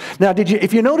Mentalist. Now,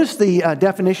 if you notice the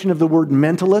definition of the word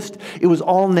mentalist, it was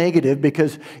all negative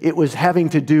because it was having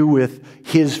to do with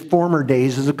his former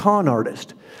days as a con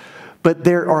artist. But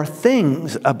there are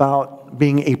things about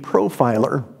being a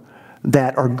profiler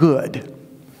that are good.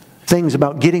 Things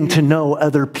about getting to know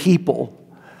other people.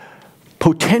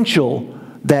 Potential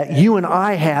that you and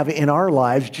I have in our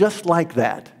lives just like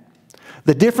that.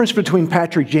 The difference between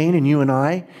Patrick Jane and you and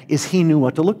I is he knew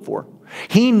what to look for.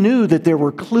 He knew that there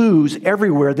were clues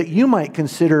everywhere that you might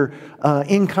consider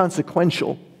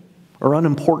inconsequential or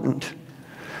unimportant.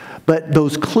 But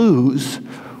those clues,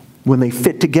 when they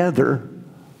fit together,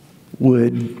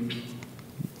 would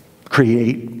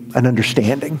create an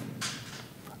understanding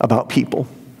about people.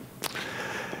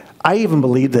 I even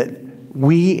believe that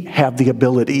we have the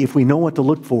ability, if we know what to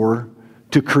look for,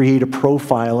 to create a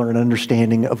profile or an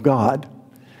understanding of God.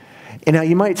 And now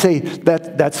you might say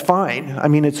that's fine. I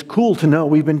mean, it's cool to know.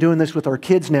 We've been doing this with our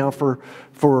kids now for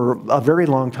a very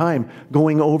long time,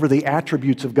 going over the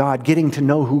attributes of God, getting to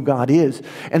know who God is.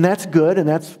 And that's good and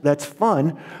that's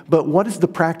fun, but what is the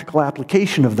practical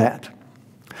application of that?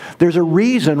 There's a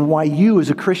reason why you as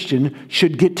a Christian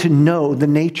should get to know the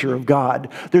nature of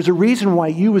God. There's a reason why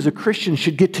you as a Christian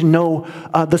should get to know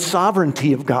the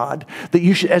sovereignty of God, that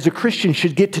you should, as a Christian,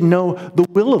 should get to know the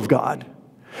will of God.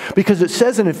 Because it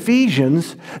says in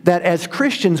Ephesians that as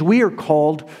Christians, we are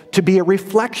called to be a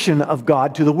reflection of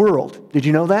God to the world. Did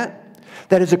you know that?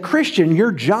 That as a Christian,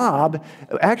 your job,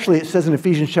 actually it says in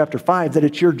Ephesians chapter 5 that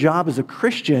it's your job as a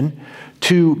Christian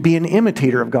to be an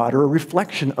imitator of God or a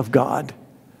reflection of God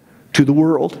to the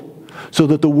world, so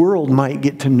that the world might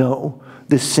get to know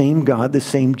this same God, this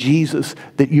same Jesus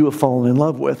that you have fallen in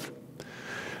love with.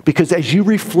 Because as you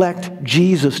reflect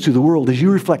Jesus to the world, as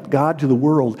you reflect God to the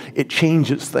world, it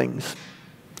changes things.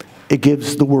 It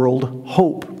gives the world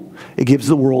hope. It gives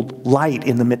the world light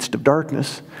in the midst of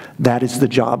darkness. That is the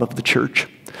job of the church.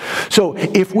 So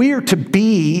if we are to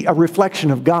be a reflection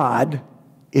of God,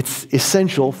 it's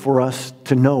essential for us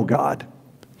to know God,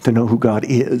 to know who God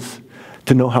is,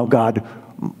 to know how God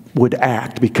would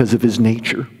act because of his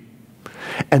nature.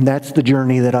 And that's the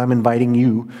journey that I'm inviting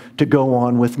you to go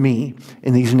on with me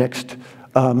in these next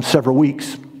several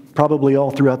weeks, probably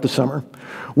all throughout the summer.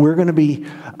 We're going to be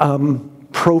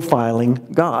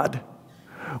profiling God.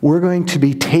 We're going to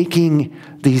be taking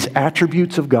these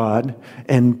attributes of God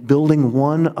and building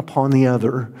one upon the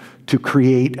other to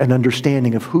create an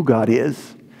understanding of who God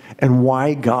is and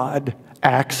why God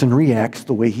acts and reacts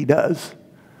the way he does,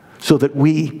 so that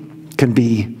we can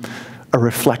be a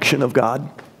reflection of God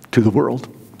to the world.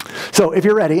 So if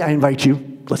you're ready, I invite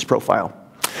you, let's profile.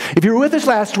 If you were with us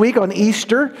last week on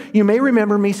Easter, you may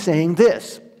remember me saying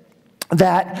this,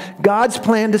 that God's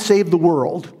plan to save the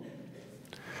world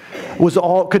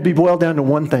could be boiled down to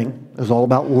one thing. It was all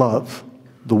about love,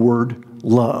 the word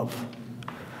love.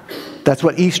 That's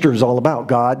what Easter is all about,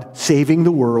 God saving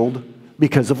the world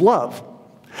because of love.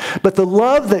 But the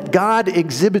love that God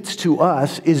exhibits to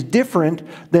us is different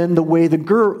than the way the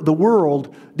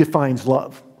world defines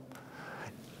love.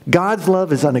 God's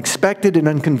love is unexpected and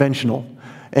unconventional,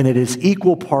 and it is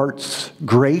equal parts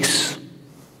grace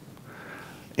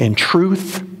and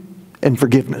truth and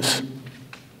forgiveness.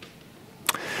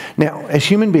 Now, as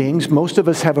human beings, most of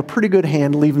us have a pretty good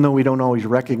handle, even though we don't always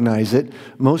recognize it,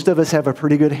 most of us have a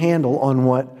pretty good handle on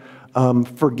what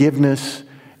forgiveness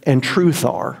and truth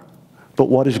are. But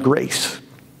what is grace?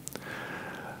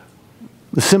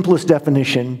 The simplest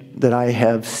definition that I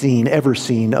have ever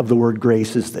seen of the word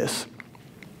grace is this.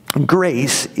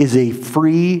 Grace is a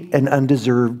free and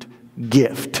undeserved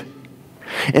gift.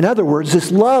 In other words,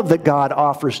 this love that God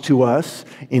offers to us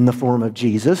in the form of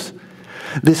Jesus,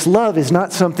 this love is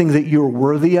not something that you're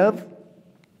worthy of,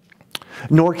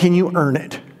 nor can you earn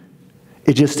it.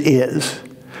 It just is,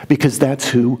 because that's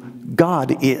who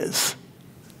God is.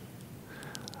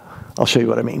 I'll show you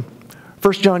what I mean.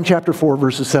 1 John chapter 4,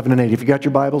 verses 7 and 8. If you got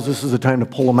your Bibles, this is the time to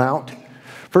pull them out.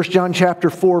 1 John chapter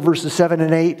 4, verses 7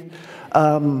 and 8.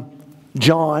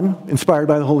 John, inspired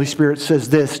by the Holy Spirit, says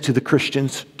this to the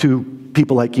Christians, to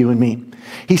people like you and me.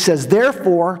 He says,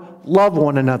 therefore, love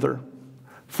one another,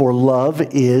 for love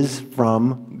is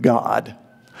from God.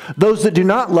 Those that do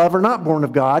not love are not born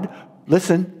of God.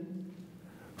 Listen,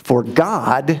 for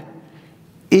God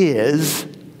is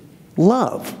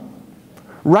love.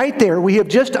 Right there, we have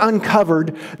just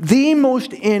uncovered the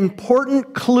most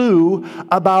important clue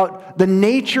about the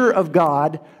nature of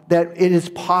God that it is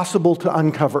possible to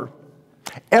uncover.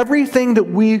 Everything that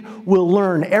we will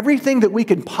learn, everything that we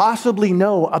can possibly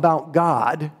know about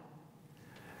God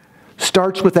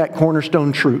starts with that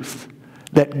cornerstone truth,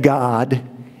 that God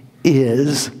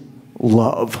is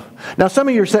love. Now, some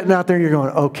of you are sitting out there and you're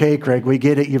going, okay, Craig, we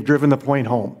get it. You've driven the point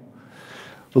home.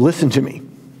 But listen to me.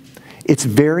 It's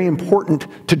very important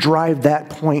to drive that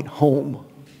point home,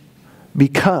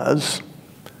 because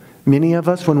many of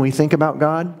us, when we think about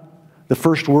God, the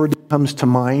first word that comes to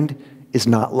mind is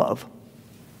not love.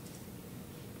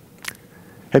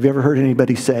 Have you ever heard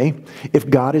anybody say, if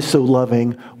God is so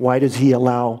loving, why does he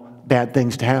allow bad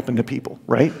things to happen to people,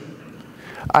 right?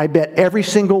 I bet every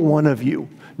single one of you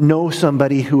know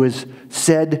somebody who has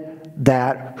said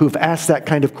that, who've asked that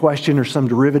kind of question or some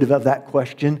derivative of that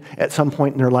question at some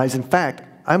point in their lives. In fact,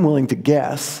 I'm willing to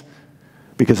guess,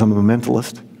 because I'm a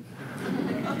mentalist,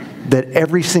 that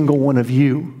every single one of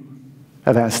you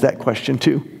have asked that question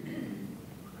too.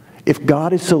 If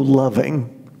God is so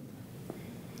loving,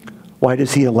 Why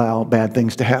does he allow bad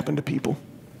things to happen to people?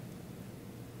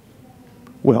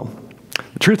 Well,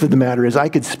 the truth of the matter is I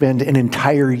could spend an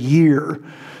entire year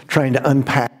trying to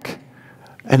unpack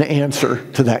an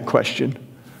answer to that question.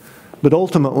 But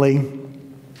ultimately,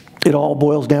 it all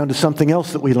boils down to something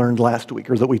else that we learned last week,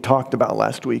 or that we talked about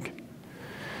last week.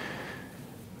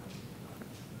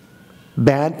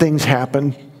 Bad things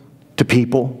happen to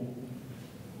people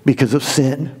because of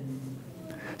sin.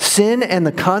 Sin and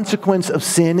the consequence of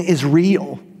sin is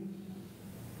real.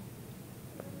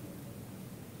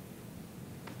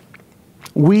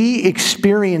 We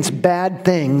experience bad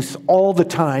things all the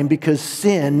time because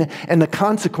sin and the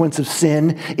consequence of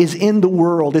sin is in the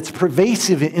world. It's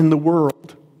pervasive in the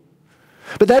world.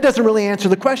 But that doesn't really answer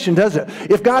the question, does it?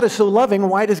 If God is so loving,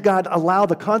 why does God allow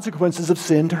the consequences of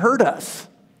sin to hurt us?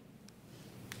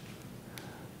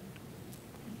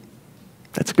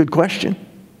 That's a good question.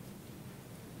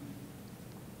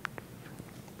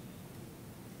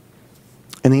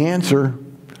 And the answer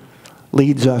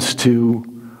leads us to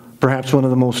perhaps one of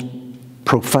the most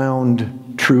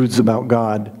profound truths about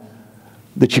God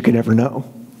that you could ever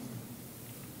know.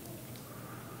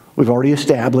 We've already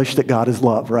established that God is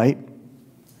love, right?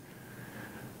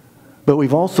 But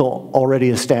we've also already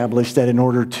established that in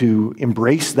order to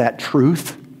embrace that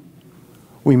truth,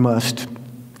 we must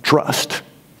trust.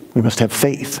 We must have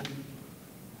faith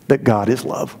that God is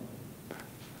love.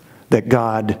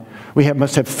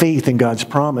 Must have faith in God's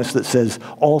promise that says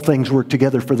all things work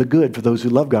together for the good for those who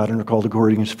love God and are called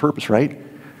according to his purpose, right?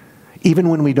 Even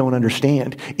when we don't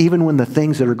understand, even when the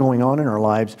things that are going on in our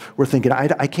lives, we're thinking,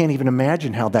 I can't even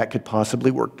imagine how that could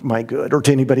possibly work to my good or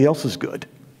to anybody else's good.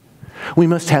 We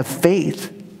must have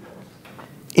faith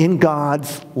in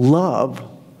God's love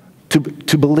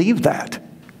to believe that.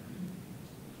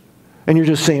 And you're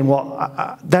just saying,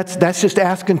 well, that's just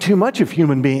asking too much of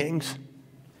human beings.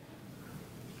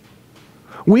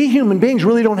 We human beings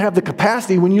really don't have the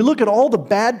capacity. When you look at all the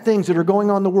bad things that are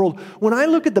going on in the world, when I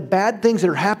look at the bad things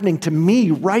that are happening to me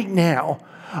right now,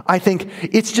 I think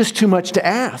it's just too much to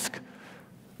ask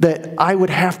that I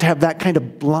would have to have that kind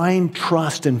of blind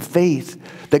trust and faith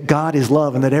that God is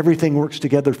love and that everything works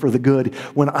together for the good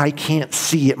when I can't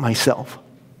see it myself.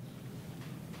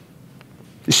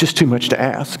 It's just too much to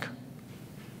ask.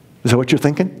 Is that what you're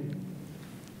thinking?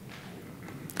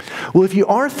 Well, if you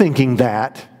are thinking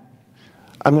that,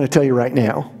 I'm going to tell you right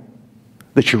now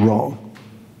that you're wrong.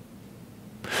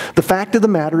 The fact of the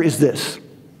matter is this.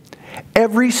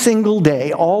 Every single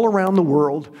day, all around the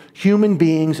world, human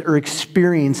beings are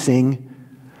experiencing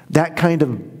that kind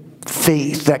of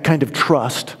faith, that kind of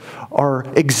trust, are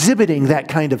exhibiting that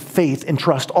kind of faith and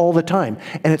trust all the time.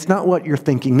 And it's not what you're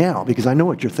thinking now, because I know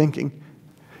what you're thinking.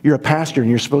 You're a pastor and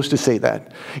you're supposed to say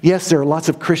that. Yes, there are lots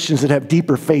of Christians that have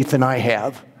deeper faith than I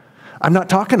have. I'm not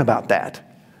talking about that.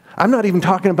 I'm not even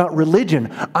talking about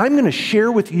religion. I'm going to share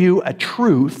with you a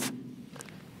truth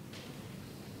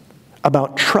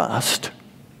about trust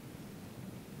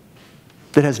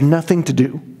that has nothing to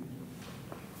do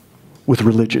with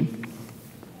religion.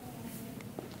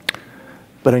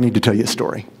 But I need to tell you a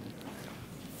story.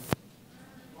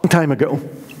 A long time ago,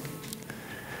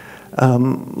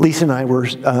 Lisa and I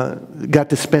got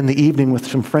to spend the evening with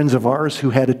some friends of ours who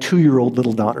had a 2-year-old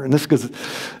little daughter. And this goes,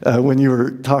 when you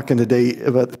were talking today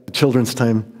about children's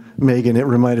time, Megan, it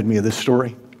reminded me of this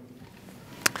story.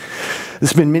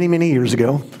 This has been many, many years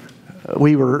ago.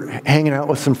 We were hanging out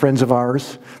with some friends of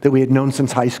ours that we had known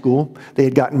since high school. They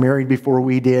had gotten married before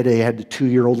we did. They had a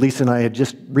 2-year-old. Lisa and I had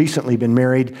just recently been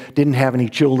married, didn't have any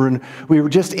children. We were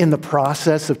just in the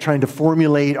process of trying to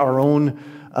formulate our own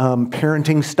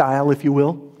parenting style, if you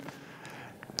will.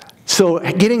 So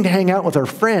getting to hang out with our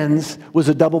friends was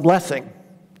a double blessing,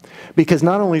 because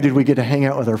not only did we get to hang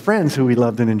out with our friends who we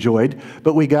loved and enjoyed,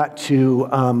 but we got to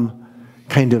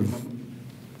kind of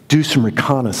do some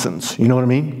reconnaissance, you know what I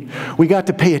mean? We got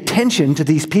to pay attention to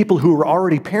these people who were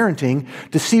already parenting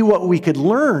to see what we could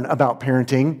learn about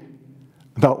parenting,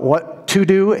 about what to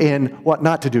do and what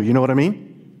not to do, you know what I mean?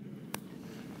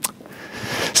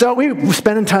 So we were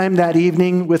spending time that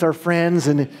evening with our friends,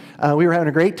 and we were having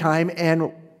a great time.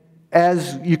 And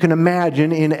as you can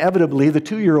imagine, inevitably, the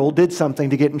 2-year-old did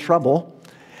something to get in trouble.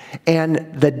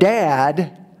 And the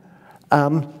dad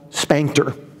spanked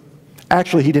her.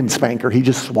 Actually, he didn't spank her. He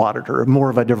just swatted her, more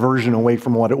of a diversion away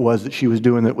from what it was that she was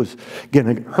doing that was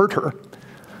going to hurt her.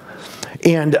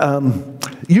 And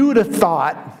you would have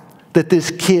thought that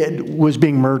this kid was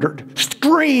being murdered,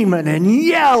 screaming and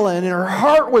yelling, and her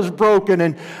heart was broken.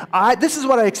 And this is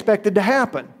what I expected to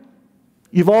happen.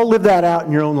 You've all lived that out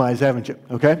in your own lives, haven't you?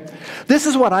 Okay? This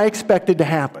is what I expected to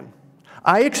happen.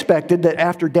 I expected that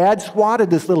after Dad swatted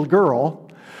this little girl,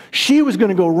 She was going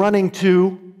to go running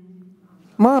to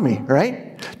Mommy,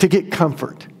 right? To get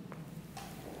comfort.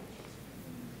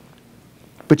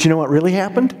 But you know what really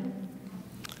happened?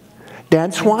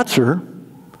 Dad swats her,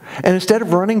 and instead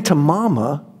of running to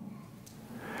Mama,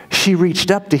 she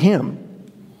reached up to him.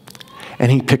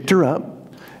 And he picked her up,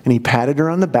 and he patted her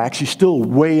on the back. She's still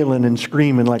wailing and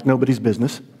screaming like nobody's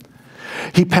business.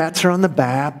 He pats her on the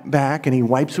back, and he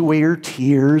wipes away her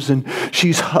tears, and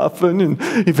she's huffing, and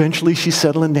eventually she's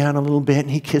settling down a little bit,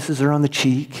 and he kisses her on the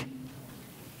cheek.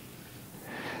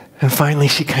 And finally,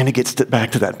 she kind of gets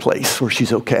back to that place where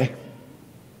she's okay.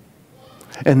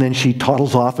 And then she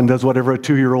toddles off and does whatever a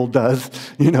 2-year-old does,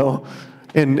 you know.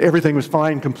 And everything was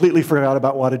fine, completely forgot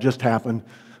about what had just happened,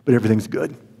 but everything's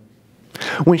good.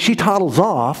 When she toddles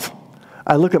off,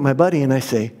 I look at my buddy and I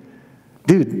say,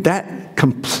 dude, that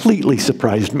completely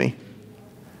surprised me. And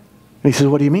he says,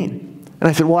 what do you mean? And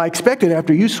I said, well, I expected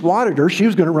after you swatted her, she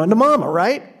was going to run to Mama,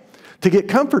 right? To get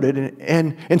comforted.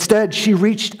 And instead, she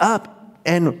reached up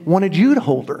and wanted you to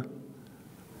hold her.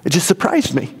 It just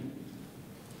surprised me.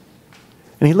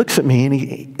 And he looks at me,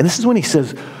 and this is when he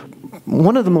says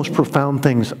one of the most profound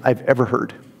things I've ever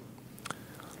heard.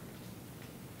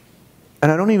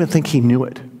 And I don't even think he knew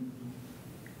it.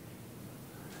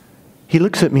 He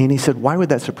looks at me and he said, why would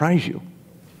that surprise you?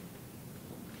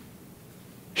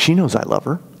 She knows I love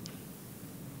her.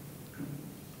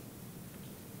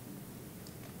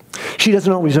 She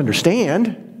doesn't always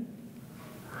understand.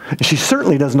 And she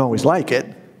certainly doesn't always like it.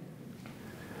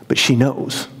 But she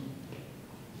knows.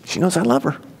 She knows I love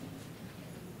her.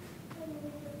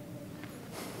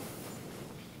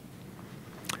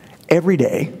 Every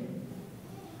day,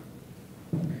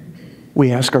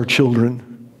 we ask our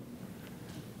children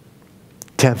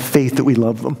to have faith that we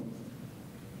love them.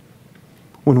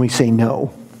 When we say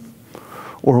no,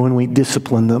 or when we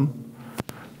discipline them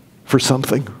for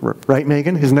something. Right,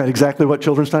 Megan? Isn't that exactly what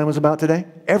Children's Time was about today?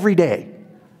 Every day.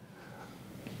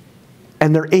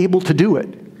 And they're able to do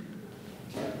it.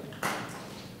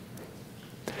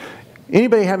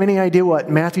 Anybody have any idea what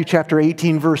Matthew chapter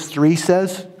 18 verse 3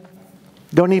 says?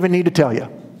 Don't even need to tell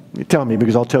you. You tell me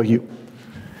because I'll tell you.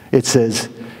 It says,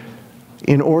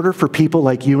 in order for people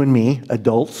like you and me,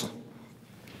 adults,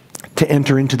 to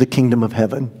enter into the kingdom of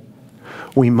heaven,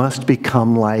 we must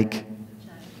become like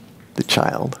the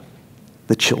child,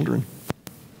 the children.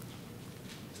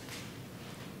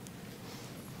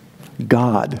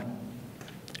 God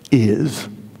is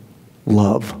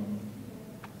love.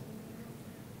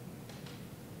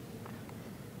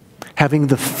 Having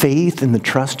the faith and the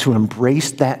trust to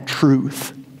embrace that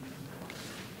truth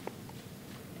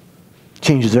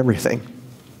changes everything.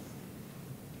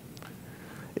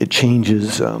 It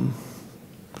changes the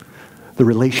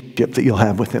relationship that you'll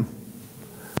have with Him,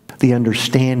 the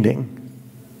understanding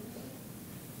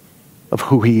of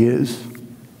who He is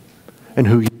and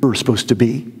who you're supposed to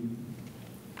be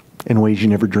in ways you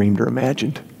never dreamed or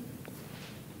imagined,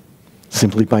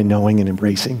 simply by knowing and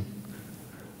embracing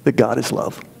that God is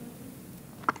love.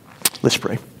 Let's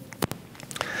pray.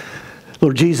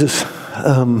 Lord Jesus,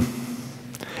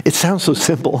 it sounds so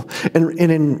simple, and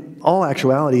in all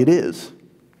actuality it is.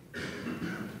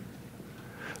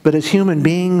 But as human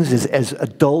beings, as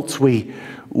adults, we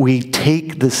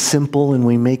take the simple and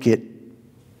we make it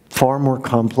far more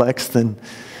complex than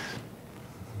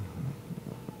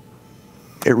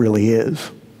it really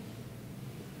is.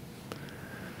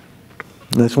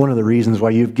 And that's one of the reasons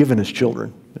why you've given us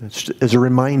children, as a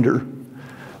reminder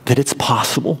that it's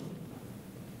possible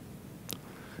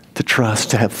to trust,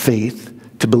 to have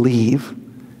faith, to believe,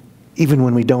 even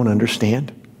when we don't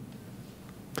understand.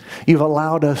 You've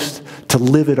allowed us to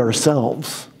live it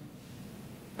ourselves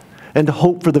and to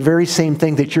hope for the very same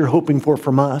thing that you're hoping for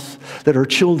from us, that our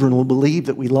children will believe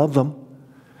that we love them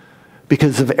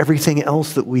because of everything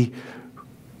else that we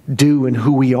do and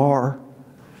who we are,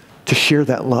 to share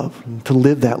that love and to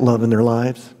live that love in their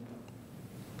lives.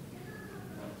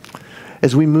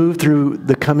 As we move through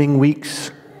the coming weeks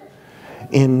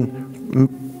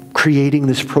in creating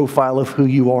this profile of who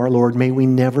you are, Lord, may we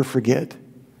never forget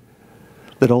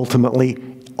that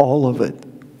ultimately all of it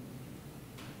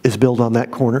is built on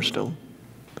that cornerstone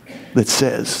that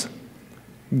says,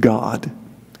 God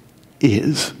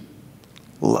is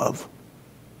love.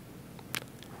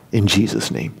 In Jesus'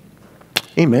 name,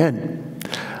 amen.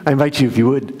 I invite you, if you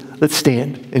would, let's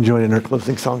stand and join in our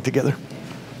closing song together.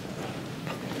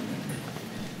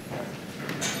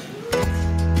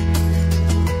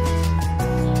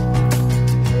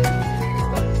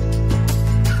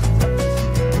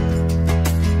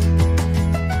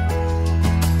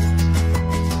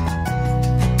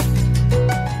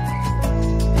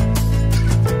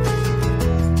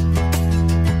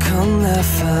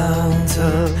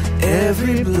 love,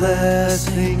 every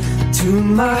blessing.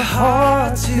 Tune my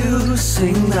heart to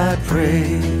sing thy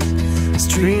praise.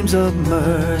 Streams of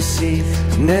mercy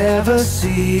never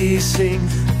ceasing,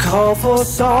 call for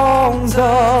songs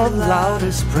of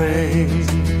loudest praise.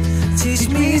 Teach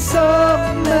me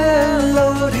some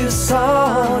melodious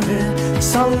sonnet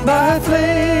sung by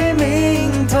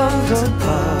flaming tongues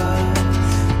above.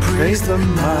 Praise the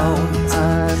mount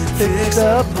I'm fixed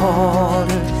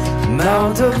upon it,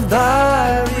 mount of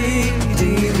thy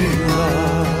redeeming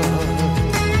love.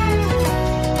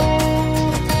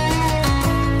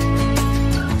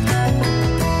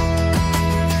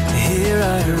 Here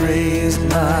I raised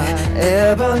my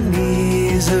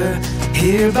Ebenezer,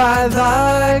 here by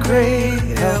thy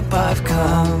great help I've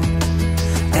come,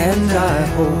 and I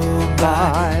hope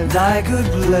by thy good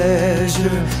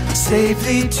pleasure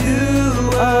safely to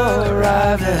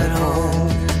arrive at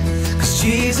home. 'Cause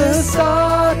Jesus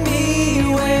sought me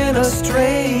when a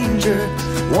stranger,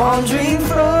 wandering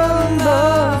from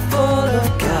the foot of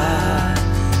God.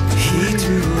 He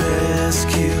to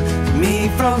rescue me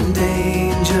from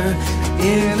danger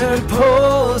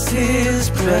interposed his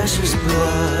precious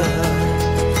blood.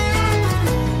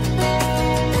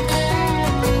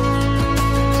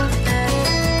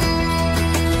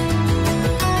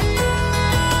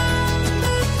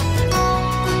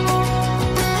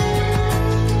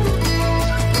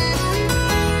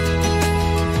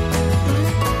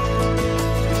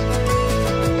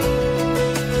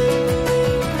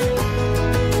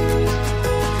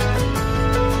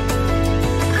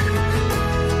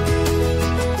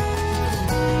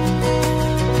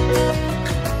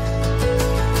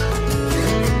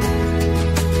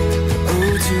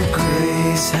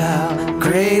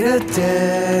 Great a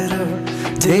debtor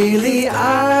daily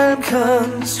I'm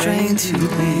constrained to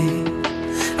be,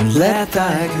 and let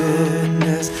thy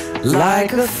goodness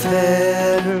like a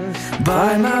fetter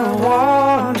bind my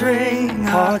wandering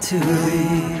heart to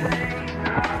thee.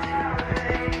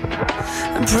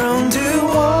 I'm prone to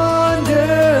wander,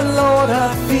 Lord, I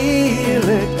feel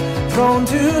it, prone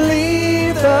to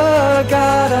leave the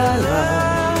God I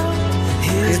love.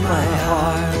 Here's my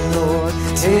heart, Lord,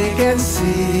 take and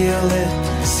seal it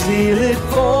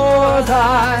for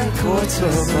thy courts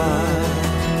above.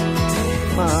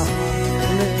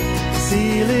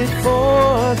 Seal it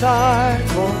for thy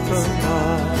courts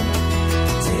above.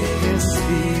 Take and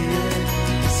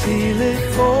seal it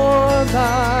for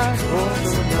thy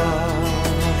courts above.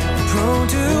 Prone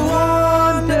to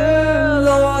wander,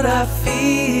 Lord, I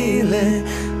feel it,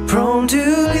 prone to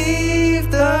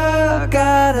leave the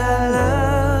God I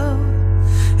love.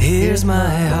 Here's my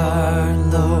heart,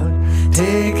 Lord,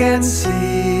 take and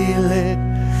seal it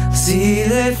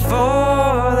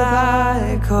for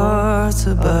thy courts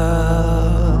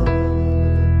above.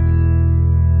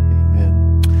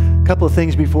 Amen. A couple of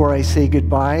things before I say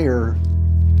goodbye, or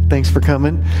thanks for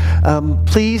coming.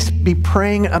 Please be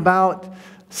praying about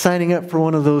signing up for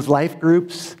one of those life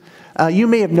groups. You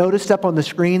may have noticed up on the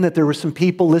screen that there were some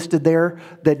people listed there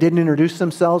that didn't introduce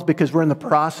themselves because we're in the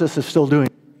process of still doing.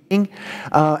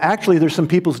 Actually, there's some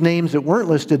people's names that weren't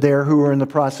listed there who are in the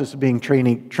process of being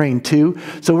trained too.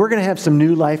 So we're going to have some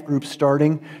new life groups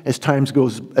starting as time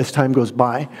goes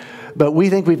by. But we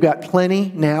think we've got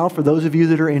plenty now for those of you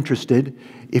that are interested.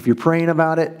 If you're praying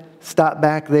about it, stop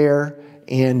back there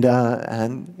and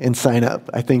sign up.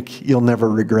 I think you'll never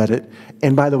regret it.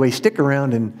 And by the way, stick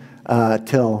around and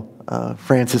tell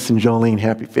Francis and Jolene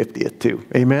happy 50th too.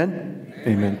 Amen?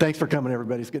 Amen. Thanks for coming,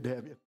 everybody. It's good to have you.